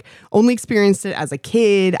who's like only experienced it as a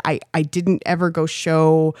kid. I didn't ever go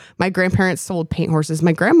show. My grandparents sold paint horses.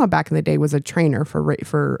 My grandma back in the day was a trainer for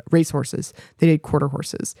race horses. They did quarter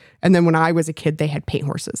horses. And then when I was a kid, they had paint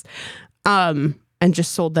horses. And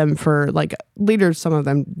just sold them for like, later some of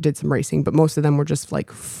them did some racing, but most of them were just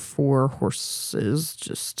like for horses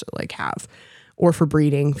just to like have, or for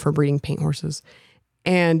breeding paint horses.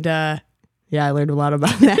 And yeah, I learned a lot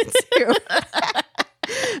about that too.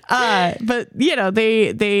 But you know,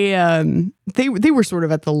 they were sort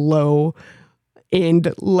of at the low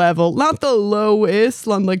end level, not the lowest,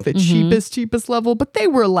 on like the cheapest level, but they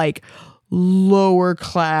were like lower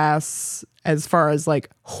class as far as like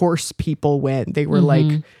horse people went. They were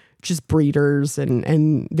like just breeders,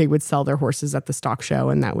 and they would sell their horses at the stock show,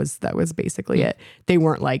 and that was basically it. They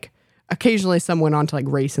weren't like, occasionally someone on to like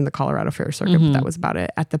race in the Colorado Fair circuit, but that was about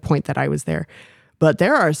it at the point that I was there. But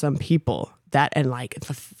there are some people that, and like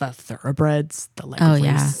the thoroughbreds, the like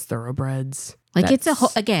race thoroughbreds. Like it's a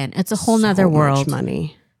whole nother world. Much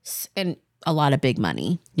money. And a lot of big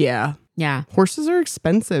money. Yeah. Yeah. Horses are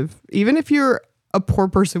expensive. Even if you're a poor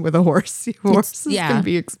person with a horse, horses can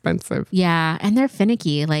be expensive. Yeah. And they're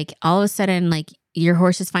finicky. Like all of a sudden, like your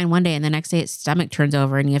horse is fine one day and the next day its stomach turns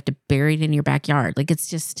over and you have to bury it in your backyard. Like it's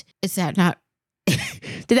that not...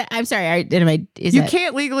 I'm sorry. You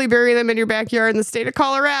can't legally bury them in your backyard in the state of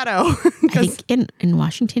Colorado. I think in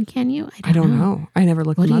Washington, can you? I don't know. I never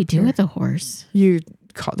looked. What them do you up do there. with a horse?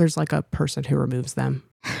 There's like a person who removes them.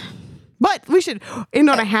 But we should, and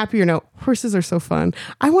on a happier note, horses are so fun.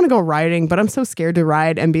 I want to go riding, but I'm so scared to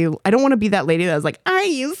ride and I don't want to be that lady that was like, I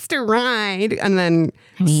used to ride, and then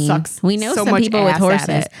sucks. We know so some much people with horses.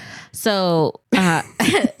 at it. So,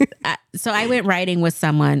 so I went riding with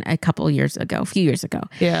someone a few years ago.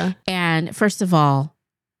 Yeah. And first of all,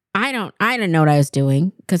 I didn't know what I was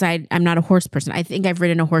doing because I'm not a horse person. I think I've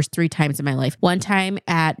ridden a horse 3 times in my life. One time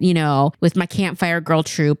with my campfire girl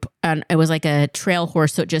troop, and it was like a trail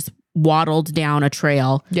horse. So it just waddled down a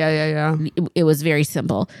trail. Yeah. It was very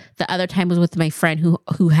simple. The other time was with my friend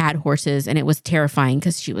who had horses, and it was terrifying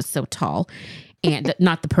because she was so tall, and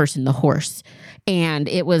not the person, the horse. And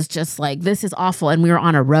it was just like, this is awful. And we were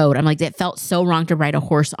on a road. I'm like, it felt so wrong to ride a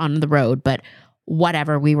horse on the road, but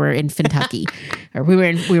whatever. We were in Kentucky, or we were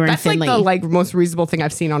in Finley. That's like the most reasonable thing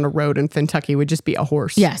I've seen on a road in Kentucky would just be a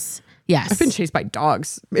horse. Yes. I've been chased by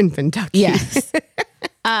dogs in Kentucky. Yes.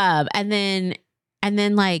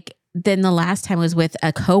 Then the last time was with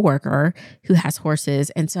a coworker who has horses.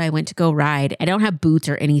 And so I went to go ride. I don't have boots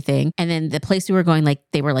or anything. And then the place we were going, like,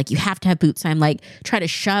 they were like, you have to have boots. So I'm like, try to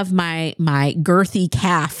shove my girthy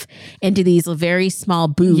calf into these very small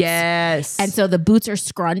boots. Yes. And so the boots are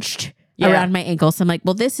scrunched around my ankles. So I'm like,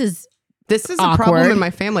 well, this is a problem in my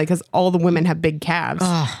family because all the women have big calves.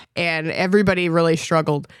 And everybody really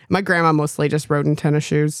struggled. My grandma mostly just rode in tennis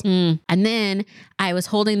shoes. And then I was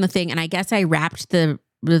holding the thing, and I guess I wrapped the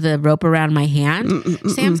rope around my hand.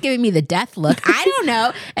 Sam's giving me the death look. I don't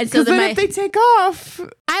know. And so then if they take off,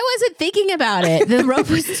 I wasn't thinking about it. The rope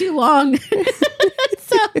was too long.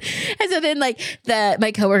 So then like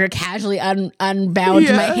my coworker casually unbound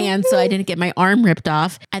my hand so I didn't get my arm ripped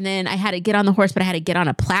off. And then I had to get on the horse, but I had to get on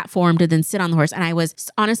a platform to then sit on the horse. And I was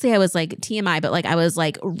like TMI, but like I was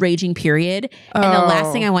like raging period. And the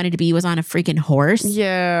last thing I wanted to be was on a freaking horse.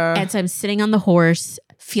 Yeah. And so I'm sitting on the horse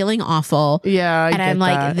feeling awful. Yeah. And I'm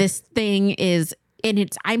like, this thing is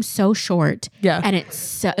I'm so short. Yeah. And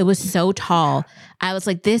it was so tall. I was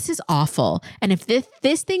like, this is awful. And if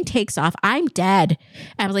this thing takes off, I'm dead.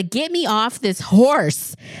 I was like, get me off this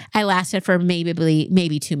horse. I lasted for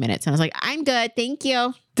maybe 2 minutes. And I was like, I'm good. Thank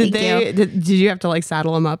you. Did you have to like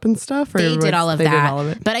saddle them up and stuff? Or They did all of they that. Did all of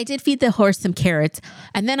it? But I did feed the horse some carrots.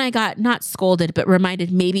 And then I got not scolded, but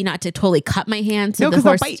reminded maybe not to totally cut my hand. So No, because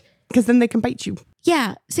they'll bite. Because then they can bite you.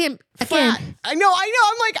 Yeah. Sam, again. I know.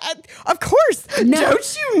 I'm like, of course. No,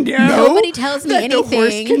 don't you know? Nobody tells me that anything. The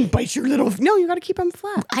horse can bite your little. No, you got to keep them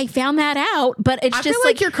flat. I found that out, but it's I just feel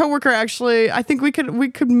like your coworker actually. I think we could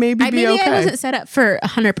maybe be okay. I wasn't set up for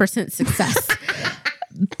 100% success.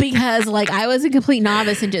 Because like I was a complete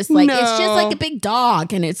novice and just like it's just like a big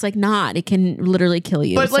dog and it's like not. It can literally kill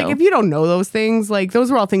you. But like if you don't know those things, like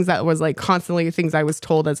those were all things that was like constantly things I was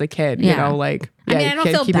told as a kid. You know, like I mean, I don't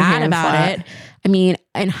feel bad about it. I mean,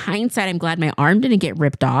 in hindsight, I'm glad my arm didn't get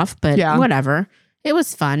ripped off, but whatever. It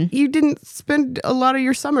was fun. You didn't spend a lot of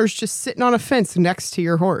your summers just sitting on a fence next to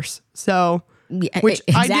your horse. So which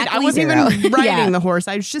I did. I wasn't even riding the horse.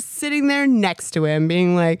 I was just sitting there next to him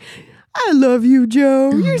being like, I love you,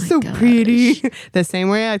 Joe. You're so pretty. The same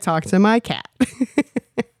way I talk to my cat.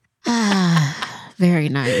 Very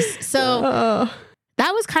nice. So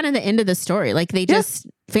that was kind of the end of the story. Like they just,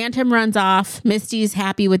 Phantom runs off. Misty's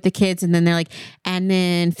happy with the kids. And then they're like, and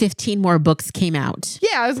then 15 more books came out.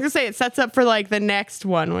 Yeah, I was going to say it sets up for like the next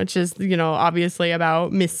one, which is, you know, obviously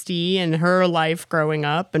about Misty and her life growing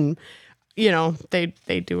up. And, you know, they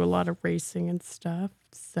do a lot of racing and stuff.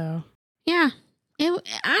 So, yeah. I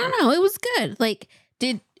don't know. It was good. Like,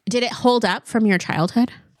 did it hold up from your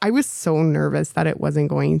childhood? I was so nervous that it wasn't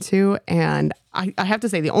going to. And I have to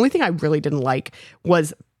say, the only thing I really didn't like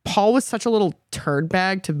was Paul was such a little turd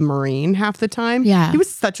bag to Maureen half the time. Yeah. He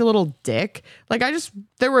was such a little dick. Like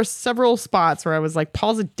there were several spots where I was like,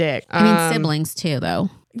 Paul's a dick. I mean, siblings too,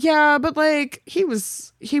 though. Yeah, but like he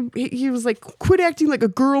was like, quit acting like a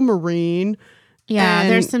girl, Maureen. Yeah,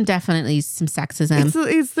 there's definitely some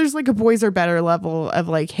sexism. There's like a boys are better level of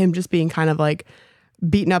like him just being kind of like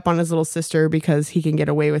beating up on his little sister because he can get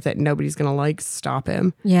away with it and nobody's gonna like stop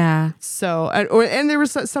him. Yeah. So and there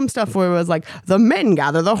was some stuff where it was like the men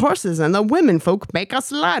gather the horses and the women folk make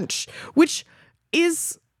us lunch, which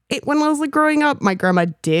is it. When I was like growing up, my grandma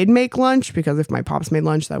did make lunch because if my pops made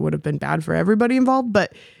lunch, that would have been bad for everybody involved.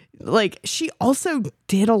 But like she also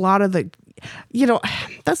did a lot of the. You know,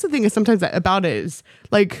 that's the thing is sometimes about it is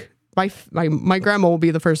like my grandma would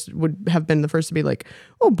have been the first to be like,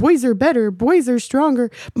 oh, boys are better, boys are stronger.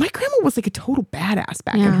 My grandma was like a total badass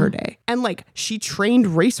back in her day. And like she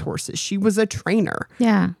trained racehorses. She was a trainer.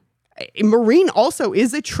 Yeah. Maureen also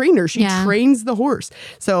is a trainer. She trains the horse.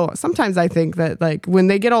 So sometimes I think that like when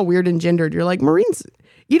they get all weird and gendered, you're like, Maureen's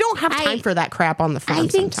you don't have time for that crap on the farm. I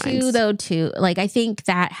think too, like I think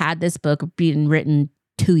that had this book been written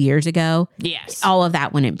 2 years ago, all of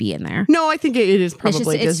that wouldn't be in there. No, I think it is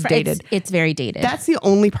probably just dated. It's very dated. That's the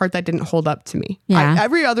only part that didn't hold up to me. Yeah.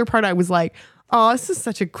 Every other part I was like, oh, this is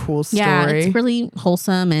such a cool story. Yeah, it's really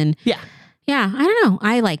wholesome and yeah, I don't know.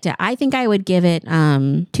 I liked it. I think I would give it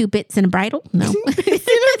 2 bits and a bridle. No. No,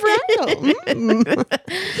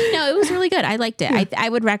 it was really good. I liked it. I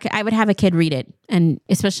would have a kid read it, and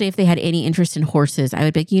especially if they had any interest in horses, I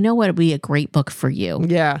would be like, you know what would be a great book for you.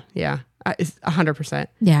 Yeah. 100%.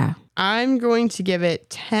 Yeah. I'm going to give it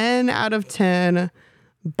 10 out of 10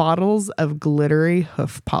 bottles of glittery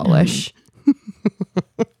hoof polish.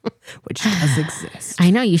 Which does exist.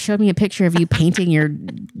 I know. You showed me a picture of you painting your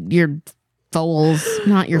foals,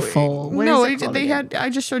 not your foal. I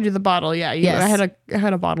just showed you the bottle. Yeah. I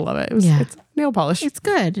had a bottle of it. It's nail polish. It's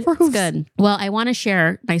good. It's good. Well, I want to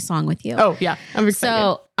share my song with you. Oh yeah. I'm excited.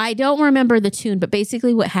 So I don't remember the tune, but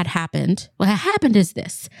basically what had happened is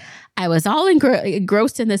this. I was all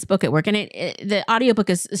engrossed in this book at work, and the audiobook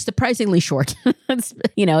is surprisingly short. It's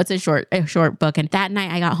a short book. And that night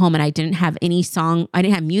I got home and I didn't have any song. I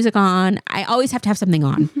didn't have music on. I always have to have something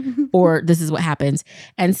on or this is what happens.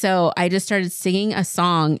 And so I just started singing a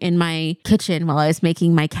song in my kitchen while I was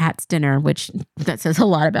making my cat's dinner, which that says a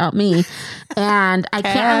lot about me. And I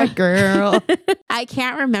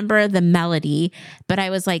can't remember the melody, but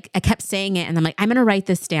I kept saying it and I'm like, I'm going to write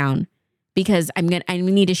this down. Because I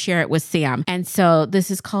need to share it with Sam. And so this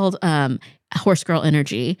is called Horse Girl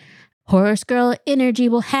Energy. Horse Girl Energy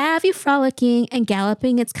will have you frolicking and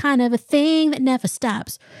galloping. It's kind of a thing that never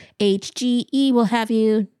stops. HGE will have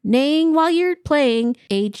you neighing while you're playing.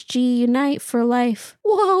 HG Unite for life.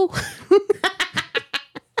 Whoa.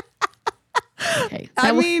 Okay.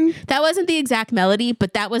 That wasn't the exact melody,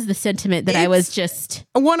 but that was the sentiment that I was just.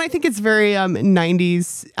 One, I think it's very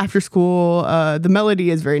 90s after school. The melody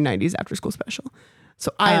is very 90s after school special.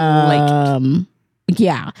 So I like it.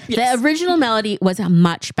 Yeah. Yes. The original melody was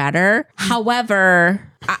much better. However,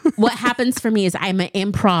 what happens for me is I'm an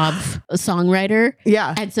improv songwriter.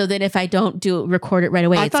 Yeah. And so then if I don't record it right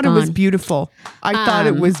away, I it's thought gone. It was beautiful. I thought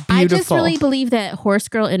it was beautiful. I just really believe that horse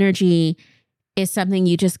girl energy is something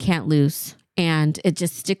you just can't lose. And it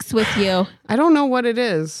just sticks with you. I don't know what it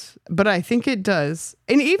is, but I think it does.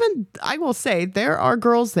 And even, I will say, there are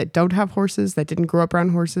girls that don't have horses, that didn't grow up around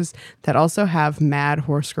horses, that also have mad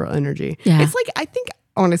horse girl energy. Yeah. It's like, I think,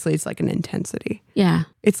 honestly, it's like an intensity. Yeah.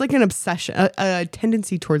 It's like an obsession, a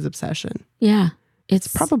tendency towards obsession. Yeah. It's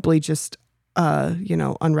probably just,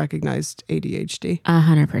 unrecognized ADHD.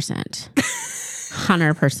 100%.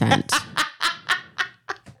 100%.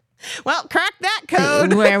 Well, crack that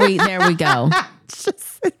code. There we go. But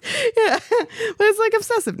it's like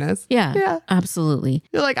obsessiveness. Yeah, absolutely.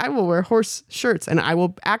 You're like, I will wear horse shirts and I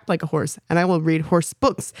will act like a horse and I will read horse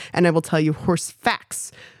books and I will tell you horse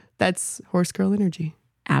facts. That's horse girl energy.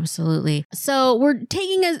 Absolutely. So we're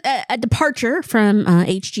taking a departure from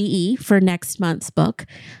HGE for next month's book.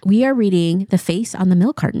 We are reading The Face on the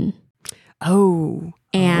Milk Carton. Oh.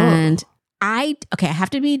 And I have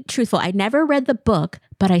to be truthful. I never read the book,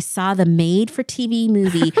 but I saw the made-for-TV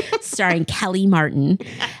movie starring Kelly Martin.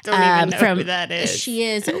 I don't even know who that is. She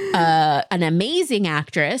is an amazing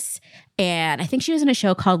actress, and I think she was in a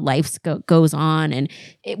show called Life Goes On,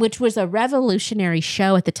 which was a revolutionary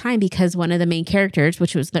show at the time because one of the main characters,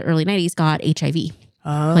 which was the early 90s, got HIV.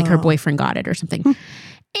 Oh. Like her boyfriend got it or something.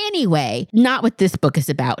 Anyway, not what this book is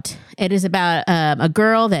about. It is about a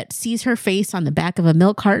girl that sees her face on the back of a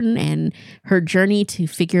milk carton and her journey to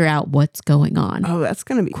figure out what's going on. Oh, that's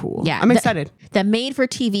going to be cool. Yeah. I'm excited. The made for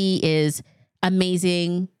TV is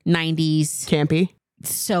amazing, 90s. Campy.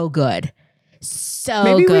 So good. So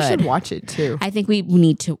Maybe good. we should watch it too. I think we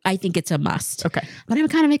need to. I think it's a must. Okay. But I'm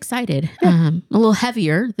kind of excited. A little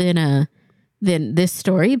heavier than this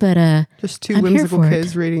story, but just two I'm whimsical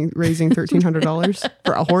kids raising $1,300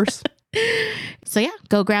 for a horse. So yeah,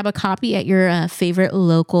 go grab a copy at your favorite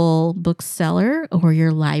local bookseller or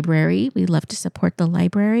your library. We love to support the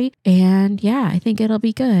library, and yeah, I think it'll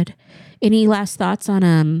be good. Any last thoughts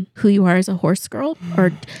on who you are as a horse girl?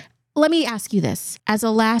 Or let me ask you this as a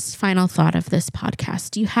last final thought of this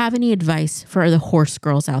podcast. Do you have any advice for the horse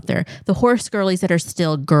girls out there? The horse girlies that are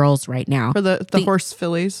still girls right now. For the horse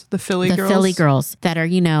fillies, the filly girls? The filly girls that are,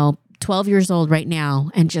 12 years old right now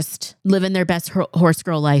and just living their best horse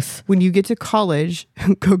girl life. When you get to college,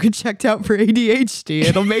 go get checked out for ADHD.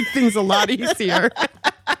 It'll make things a lot easier.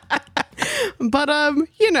 But,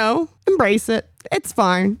 embrace it. It's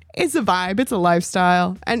fine. It's a vibe. It's a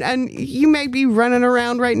lifestyle. And you may be running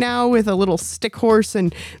around right now with a little stick horse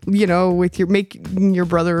and, with making your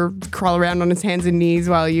brother crawl around on his hands and knees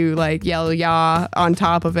while you yell yah on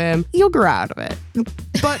top of him. You'll grow out of it.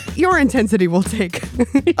 But your intensity will take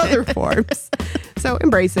other forms. So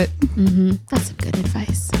embrace it. Mm-hmm. That's some good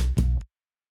advice.